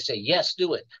people may say yes,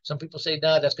 do it. Some people say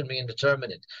no, that's going to be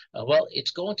indeterminate. Well, it's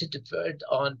going to depend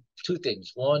on two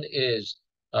things. One is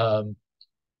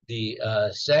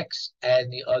the sex,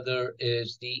 and the other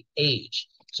is the age.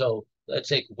 So let's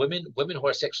say women who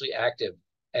are sexually active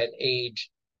at age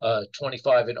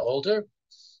 25 and older,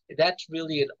 that's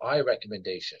really an I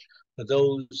recommendation. For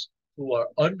those who are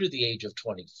under the age of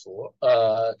 24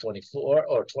 or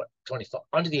 25,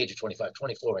 under the age of 25,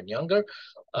 24 and younger,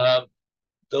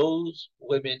 those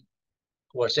women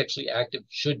who are sexually active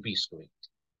should be screened.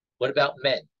 What about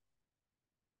men?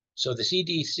 So the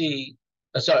CDC,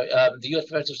 the U.S.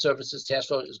 Preventive Services Task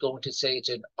Force is going to say it's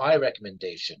an I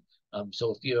recommendation.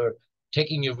 So if you're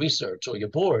taking your research or your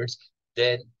boards,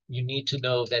 then you need to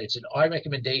know that it's an I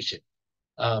recommendation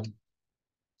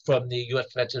from the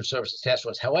U.S. Preventive Services Task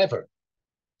Force. However,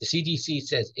 the CDC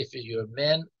says if you're a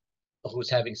man who's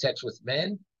having sex with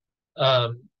men,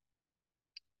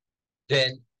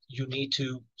 then you need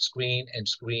to screen and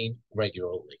screen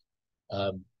regularly.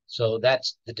 So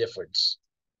that's the difference.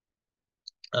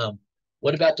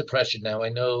 What about depression? Now, I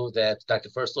know that Dr.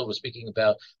 Firstlow was speaking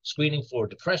about screening for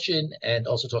depression and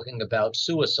also talking about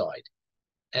suicide.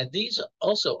 And these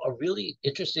also are really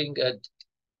interesting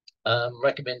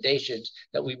recommendations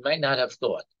that we might not have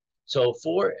thought. So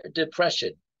for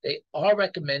depression, they are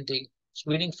recommending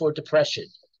screening for depression.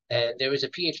 And there is a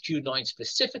PHQ-9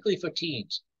 specifically for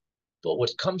teens. But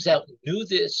what comes out new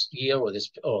this year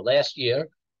or last year,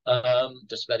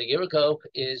 just about a year ago,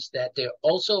 is that they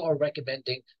also are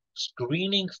recommending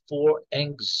screening for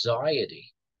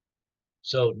anxiety.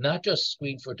 So not just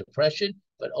screen for depression,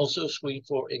 but also screen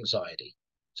for anxiety.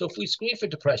 So if we screen for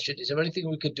depression, is there anything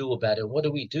we could do about it? What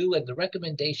do we do? And the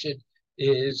recommendation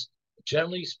is,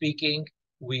 generally speaking,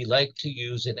 we like to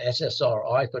use an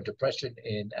SSRI for depression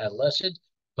in adolescents,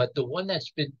 but the one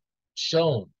that's been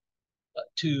shown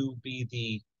to be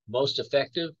the most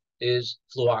effective is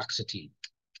fluoxetine.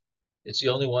 It's the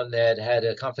only one that had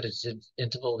a confidence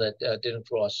interval that didn't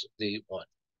cross the 1.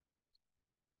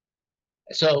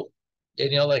 So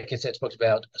Danielle, like I said, spoke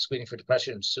about screening for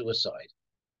depression and suicide.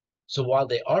 So while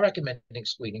they are recommending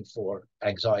screening for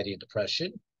anxiety and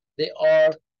depression, they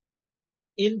are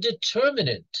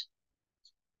indeterminate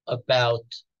about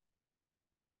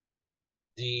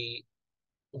the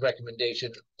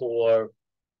recommendation for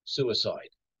suicide.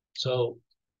 So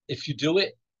if you do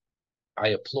it, I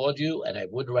applaud you and I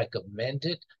would recommend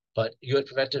it, but U.S.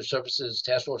 Preventive Services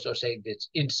Task Force are saying it's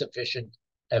insufficient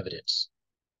evidence.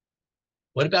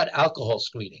 What about alcohol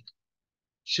screening?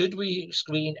 Should we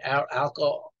screen our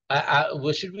alcohol?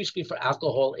 Should we screen for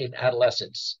alcohol in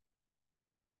adolescents?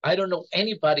 I don't know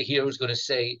anybody here who's going to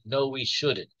say, no, we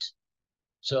shouldn't.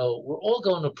 So we're all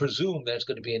going to presume that it's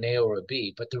going to be an A or a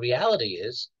B, but the reality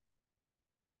is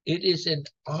it is an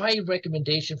I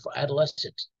recommendation for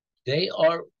adolescents. The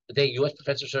U.S.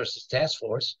 Preventive Services Task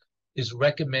Force is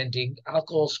recommending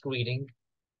alcohol screening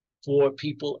for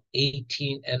people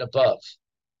 18 and above.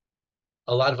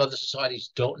 A lot of other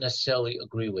societies don't necessarily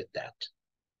agree with that.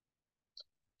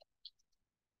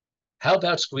 How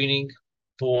about screening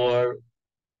for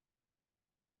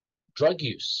drug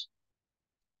use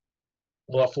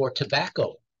or for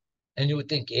tobacco? And you would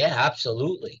think, yeah,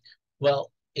 absolutely.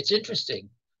 Well, it's interesting.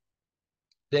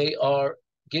 They are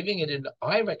giving it an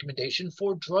eye recommendation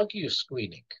for drug use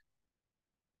screening.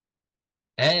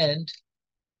 And,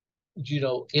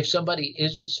 if somebody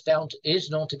is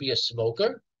known to be a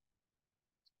smoker,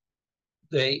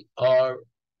 they are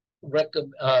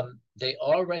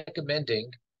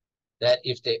recommending that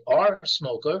if they are a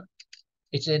smoker,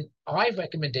 it's an eye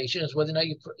recommendation as whether or not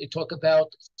you talk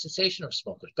about cessation of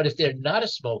smokers. But if they're not a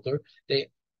smoker,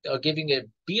 they are giving a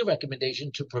B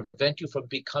recommendation to prevent you from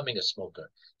becoming a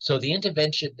smoker. So the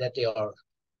intervention that they are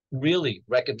really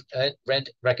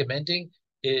recommending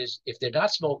is, if they're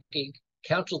not smoking,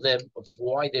 counsel them of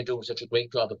why they're doing such a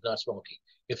great job of not smoking.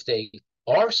 If they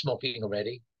are smoking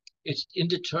already, it's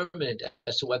indeterminate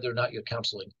as to whether or not your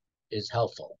counseling is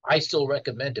helpful. I still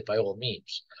recommend it by all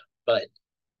means, but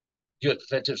your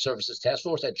Preventive Services Task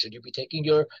Force, and should you be taking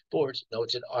your boards? No,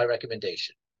 it's an I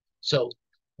recommendation. So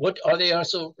what are they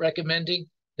also recommending?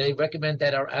 They recommend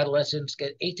that our adolescents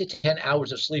get 8 to 10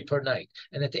 hours of sleep per night,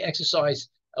 and that they exercise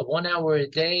 1 hour a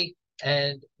day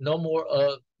and no more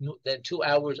than 2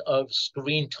 hours of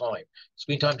screen time.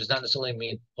 Screen time does not necessarily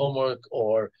mean homework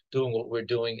or doing what we're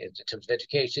doing in terms of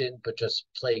education, but just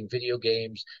playing video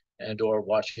games and or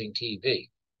watching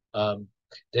TV.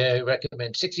 They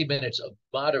recommend 60 minutes of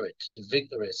moderate,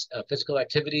 vigorous physical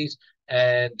activities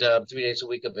and 3 days a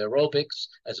week of aerobics,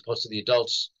 as opposed to the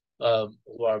adults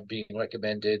who are being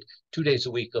recommended 2 days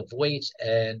a week of weights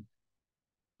and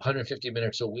 150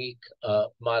 minutes a week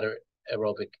moderate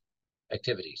aerobic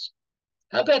activities.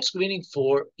 How about screening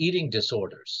for eating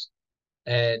disorders?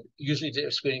 And usually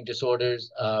they're screening disorders,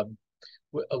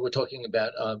 we're talking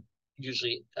about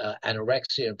usually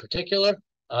anorexia in particular.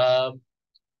 And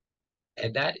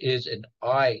that is an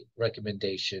I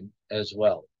recommendation as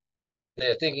well.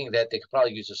 They're thinking that they could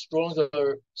probably use a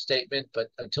stronger statement, but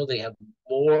until they have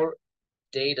more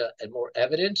data and more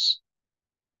evidence,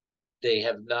 they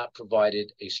have not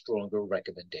provided a stronger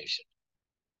recommendation.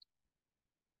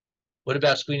 What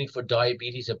about screening for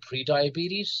diabetes and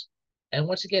pre-diabetes? And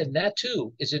once again, that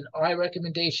too is an I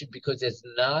recommendation because there's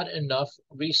not enough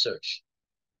research.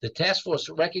 The task force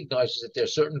recognizes that there are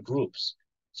certain groups,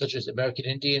 such as American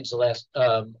Indians,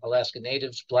 Alaska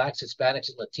Natives, Blacks, Hispanics,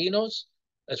 and Latinos,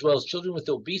 as well as children with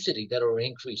obesity that are at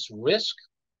increased risk,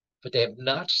 but they have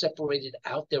not separated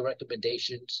out their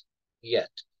recommendations yet.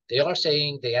 They are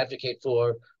saying they advocate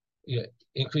for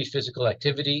increased physical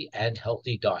activity and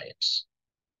healthy diets.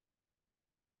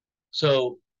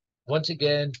 So once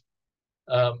again,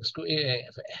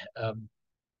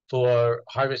 for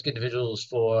high-risk individuals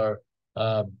for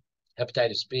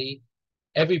hepatitis B,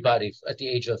 everybody at the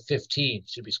age of 15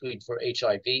 should be screened for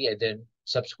HIV, and then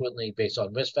subsequently based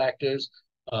on risk factors,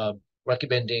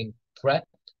 recommending PrEP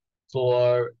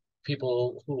for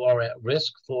people who are at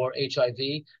risk for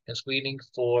HIV, and screening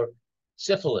for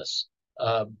syphilis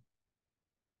are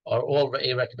all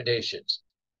A recommendations.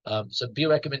 Some B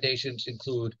recommendations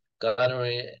include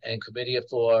gonorrhea and chlamydia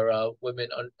for women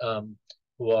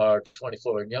who are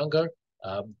 24 and younger,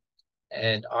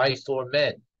 and I for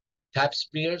men. Pap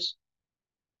smears,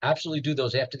 absolutely do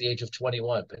those after the age of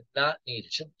 21, but not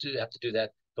needed. Shouldn't have to do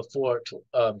that before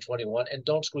 21, and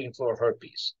don't screen for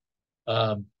herpes.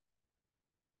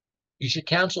 You should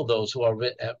counsel those who are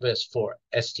at risk for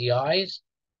STIs,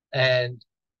 and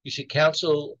you should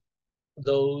counsel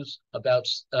those about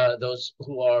those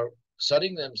who are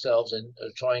studying themselves and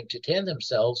trying to tan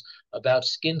themselves about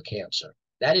skin cancer.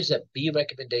 That is a B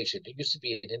recommendation. It used to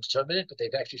be an indeterminate, but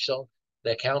they've actually shown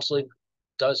that counseling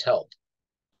does help.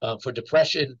 For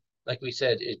depression, like we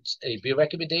said, it's a B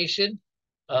recommendation.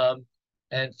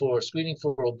 And for screening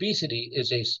for obesity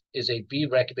is a B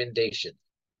recommendation.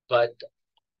 But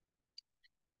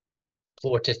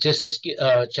for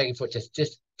checking for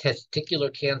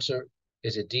testicular cancer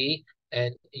is a D.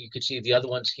 And you can see the other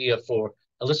ones here for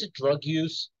illicit drug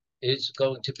use is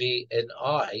going to be an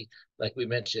I, like we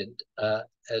mentioned,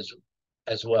 as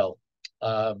well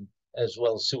as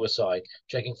suicide,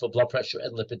 checking for blood pressure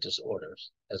and lipid disorders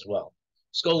as well.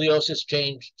 Scoliosis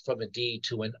changed from a D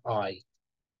to an I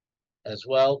as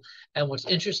well. And what's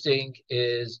interesting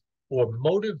is for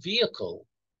motor vehicle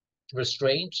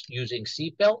restraints using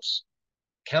seatbelts,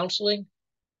 counseling,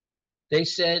 they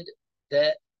said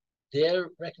that their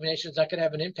recommendation is not going to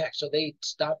have an impact, so they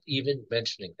stopped even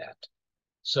mentioning that.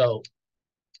 So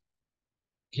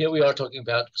here we are talking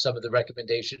about some of the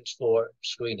recommendations for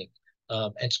screening.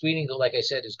 And screening, like I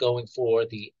said, is going for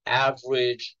the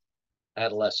average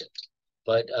adolescent.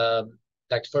 But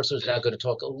Dr. Furser is now going to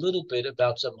talk a little bit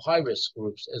about some high-risk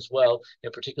groups as well,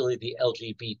 and particularly the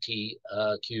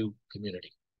LGBTQ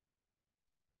community.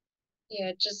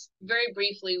 Yeah, just very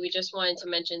briefly, we just wanted to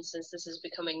mention, since this is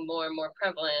becoming more and more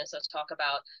prevalent, as let's talk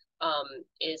about,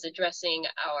 is addressing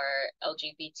our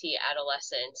LGBT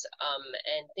adolescents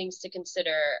and things to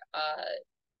consider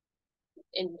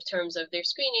in terms of their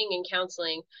screening and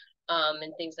counseling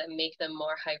and things that make them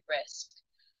more high risk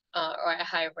or at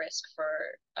high risk for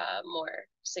more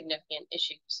significant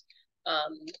issues.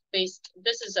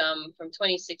 This is from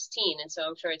 2016, and so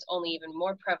I'm sure it's only even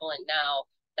more prevalent now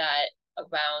that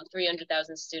around 300,000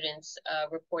 students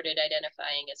reported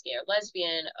identifying as gay or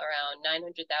lesbian, around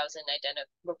 900,000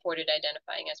 reported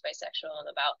identifying as bisexual, and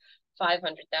about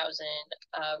 500,000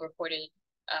 reported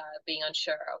being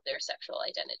unsure of their sexual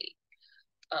identity.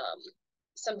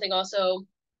 Something also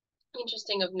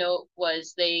interesting of note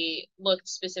was they looked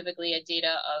specifically at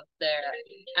data of their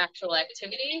actual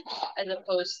activity as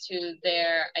opposed to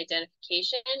their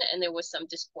identification, and there was some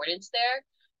discordance there.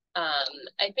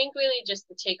 I think really just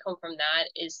the take home from that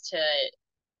is to,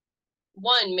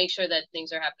 one, make sure that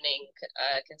things are happening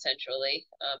consensually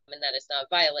and that it's not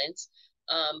violence,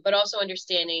 but also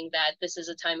understanding that this is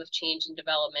a time of change and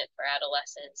development for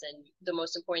adolescents. And the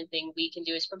most important thing we can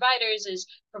do as providers is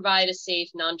provide a safe,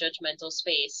 non-judgmental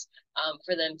space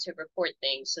for them to report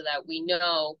things so that we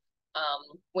know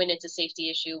when it's a safety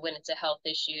issue, when it's a health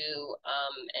issue,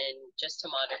 and just to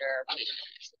monitor our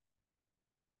patients.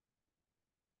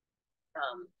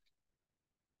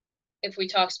 If we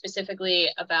talk specifically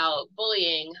about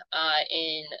bullying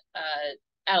in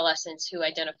adolescents who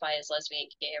identify as lesbian,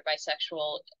 gay, or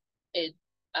bisexual,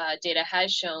 data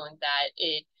has shown that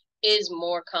it is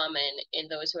more common in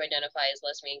those who identify as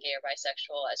lesbian, gay, or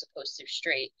bisexual as opposed to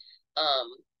straight.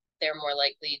 They're more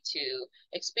likely to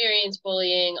experience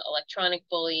bullying, electronic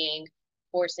bullying,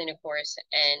 forced intercourse,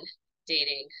 and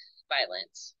dating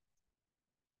violence.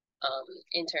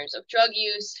 In terms of drug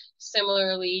use,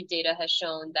 similarly, data has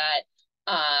shown that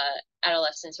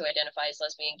adolescents who identify as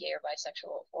lesbian, gay, or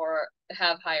bisexual or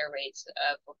have higher rates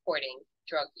of reporting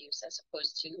drug use as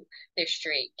opposed to their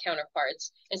straight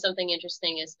counterparts. And something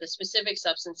interesting is the specific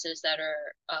substances that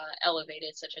are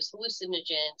elevated, such as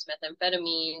hallucinogens,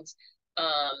 methamphetamines,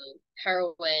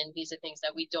 heroin. These are things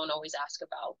that we don't always ask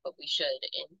about, but we should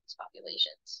in these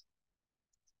populations.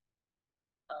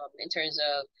 In terms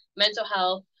of mental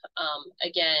health,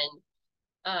 again,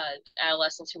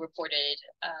 adolescents who reported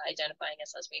identifying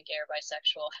as lesbian, gay, or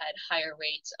bisexual had higher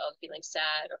rates of feeling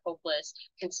sad or hopeless,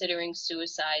 considering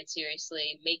suicide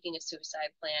seriously, making a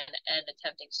suicide plan, and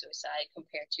attempting suicide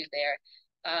compared to their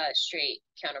straight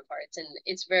counterparts. And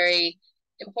it's very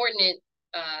important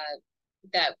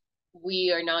that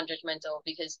we are non-judgmental,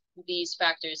 because these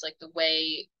factors, like the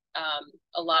way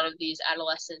a lot of these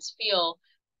adolescents feel,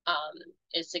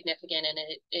 is significant, and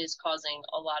it is causing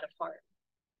a lot of harm.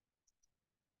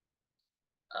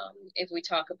 If we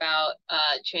talk about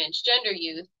transgender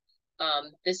youth,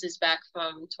 this is back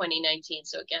from 2019,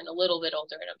 so again, a little bit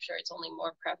older, and I'm sure it's only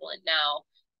more prevalent now.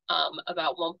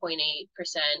 About 1.8%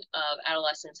 of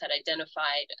adolescents had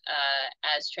identified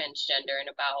as transgender, and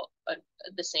about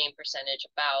the same percentage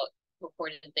about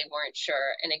reported they weren't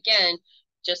sure. And again,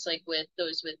 just like with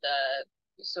those with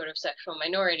the sort of sexual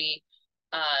minority,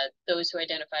 those who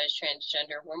identified as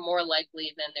transgender were more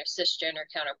likely than their cisgender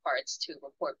counterparts to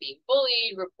report being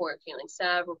bullied, report feeling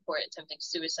sad, report attempting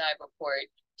suicide, report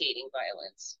dating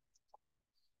violence.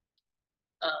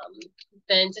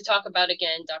 Then to talk about,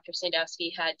 again, Dr.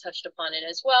 Sandowski had touched upon it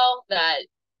as well, that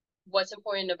what's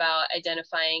important about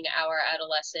identifying our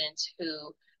adolescents,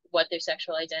 what their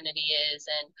sexual identity is,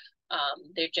 and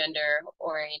their gender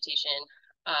orientation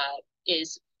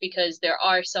is because there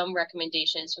are some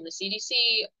recommendations from the CDC,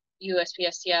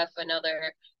 USPSTF, and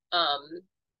other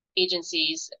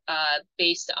agencies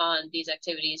based on these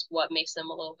activities, what makes them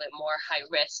a little bit more high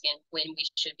risk and when we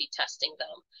should be testing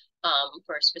them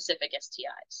for specific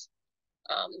STIs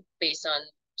based on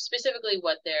specifically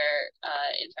what their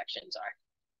infections are.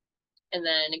 And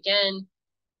then again,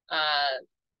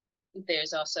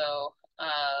 there's also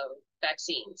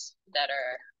vaccines that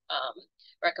are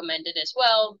recommended as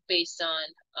well based on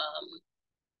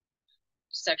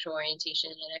sexual orientation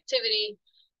and activity.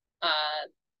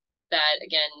 That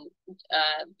again,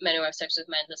 men who have sex with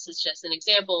men, this is just an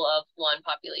example of one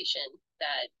population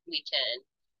that we can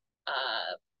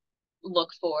look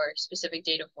for specific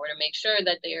data for to make sure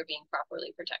that they are being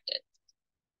properly protected.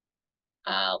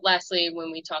 Lastly,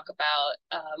 when we talk about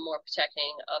more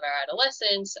protecting of our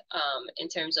adolescents in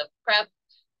terms of PrEP,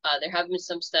 there have been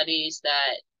some studies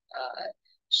that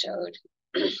showed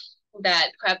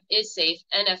that PrEP is safe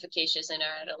and efficacious in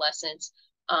our adolescents.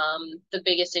 The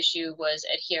biggest issue was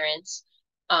adherence.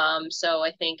 So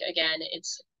I think, again,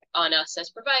 it's on us as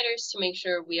providers to make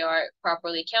sure we are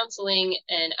properly counseling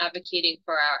and advocating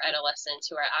for our adolescents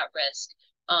who are at risk,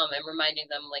 and reminding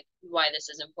them like why this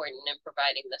is important and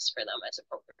providing this for them as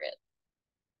appropriate.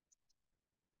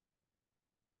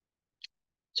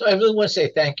 So I really want to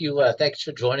say thank you. Thanks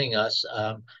for joining us.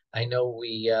 I know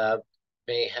we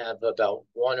may have about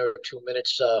 1 or 2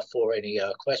 minutes for any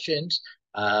questions.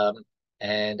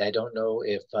 And I don't know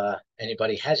if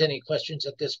anybody has any questions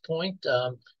at this point,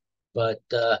 but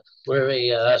we're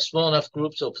a small enough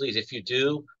group, so please, if you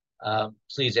do,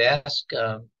 please ask.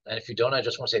 And if you don't, I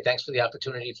just want to say thanks for the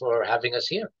opportunity for having us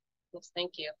here. Yes,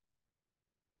 thank you.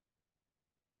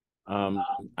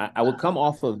 I would come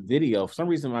off of video. For some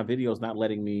reason, my video is not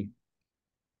letting me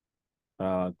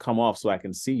come off so I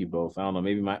can see you both. I don't know.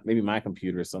 Maybe my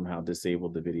computer somehow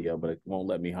disabled the video, but it won't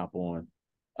let me hop on.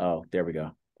 Oh, there we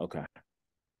go. Okay.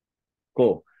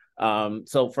 Cool.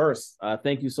 So first,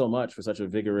 thank you so much for such a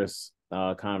vigorous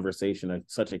conversation,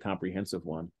 such a comprehensive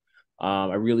one.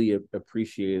 I really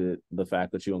appreciated the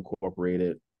fact that you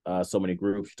incorporated so many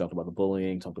groups. You talked about the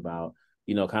bullying, talked about,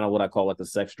 you know, kind of what I call like the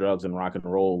sex, drugs, and rock and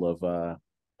roll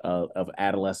of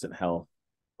adolescent health.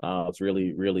 It's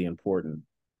really, really important.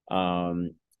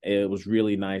 It was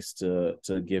really nice to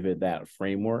give it that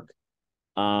framework.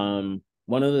 One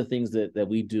of the things that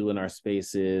we do in our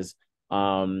space is,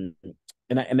 and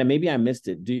then maybe I missed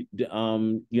it. You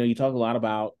know, you talk a lot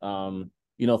about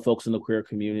you know, folks in the queer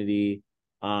community.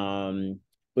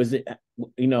 Was it,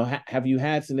 you know, have you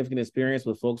had significant experience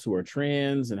with folks who are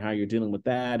trans and how you're dealing with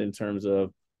that in terms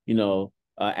of, you know,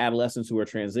 adolescents who are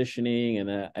transitioning,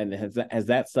 and has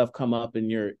that stuff come up in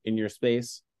your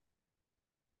space?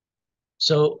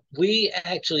 So we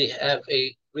actually have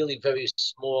a really very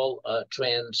small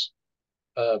trans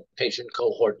patient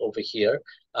cohort over here.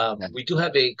 We do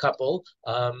have a couple,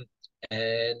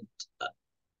 and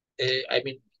I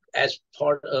mean, as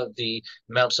part of the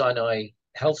Mount Sinai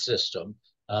health system,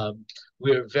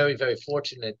 we're very, very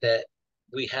fortunate that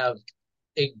we have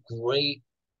a great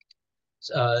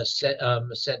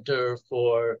center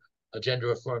for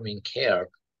gender affirming care.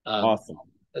 Awesome.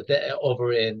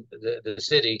 Over in the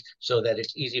city, so that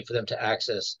it's easy for them to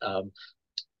access.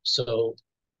 So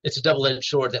it's a double-edged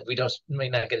sword that we may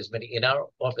not get as many in our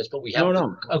office, but we have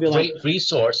a great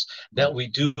resource that we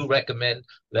do recommend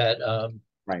that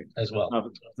right as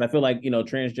well. I feel like, you know,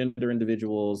 transgender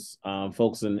individuals,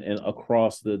 folks in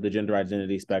across the gender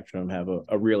identity spectrum have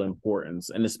a real importance,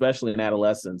 and especially in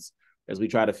adolescence, as we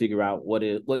try to figure out what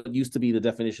used to be the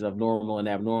definition of normal and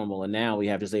abnormal, and now we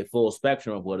have just a full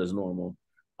spectrum of what is normal.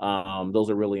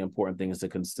 Those are really important things to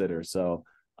consider. So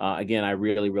again, I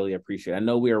really, really appreciate it. I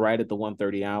know we are right at the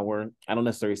 1:30 hour. I don't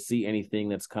necessarily see anything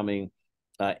that's coming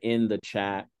in the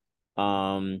chat.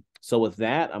 So with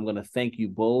that, I'm going to thank you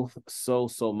both so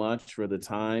much for the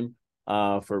time,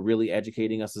 for really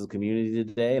educating us as a community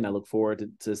today. And I look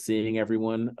forward to seeing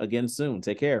everyone again soon.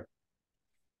 Take care.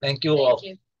 Thank you all.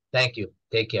 Thank you.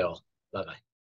 Take care all. Bye-bye.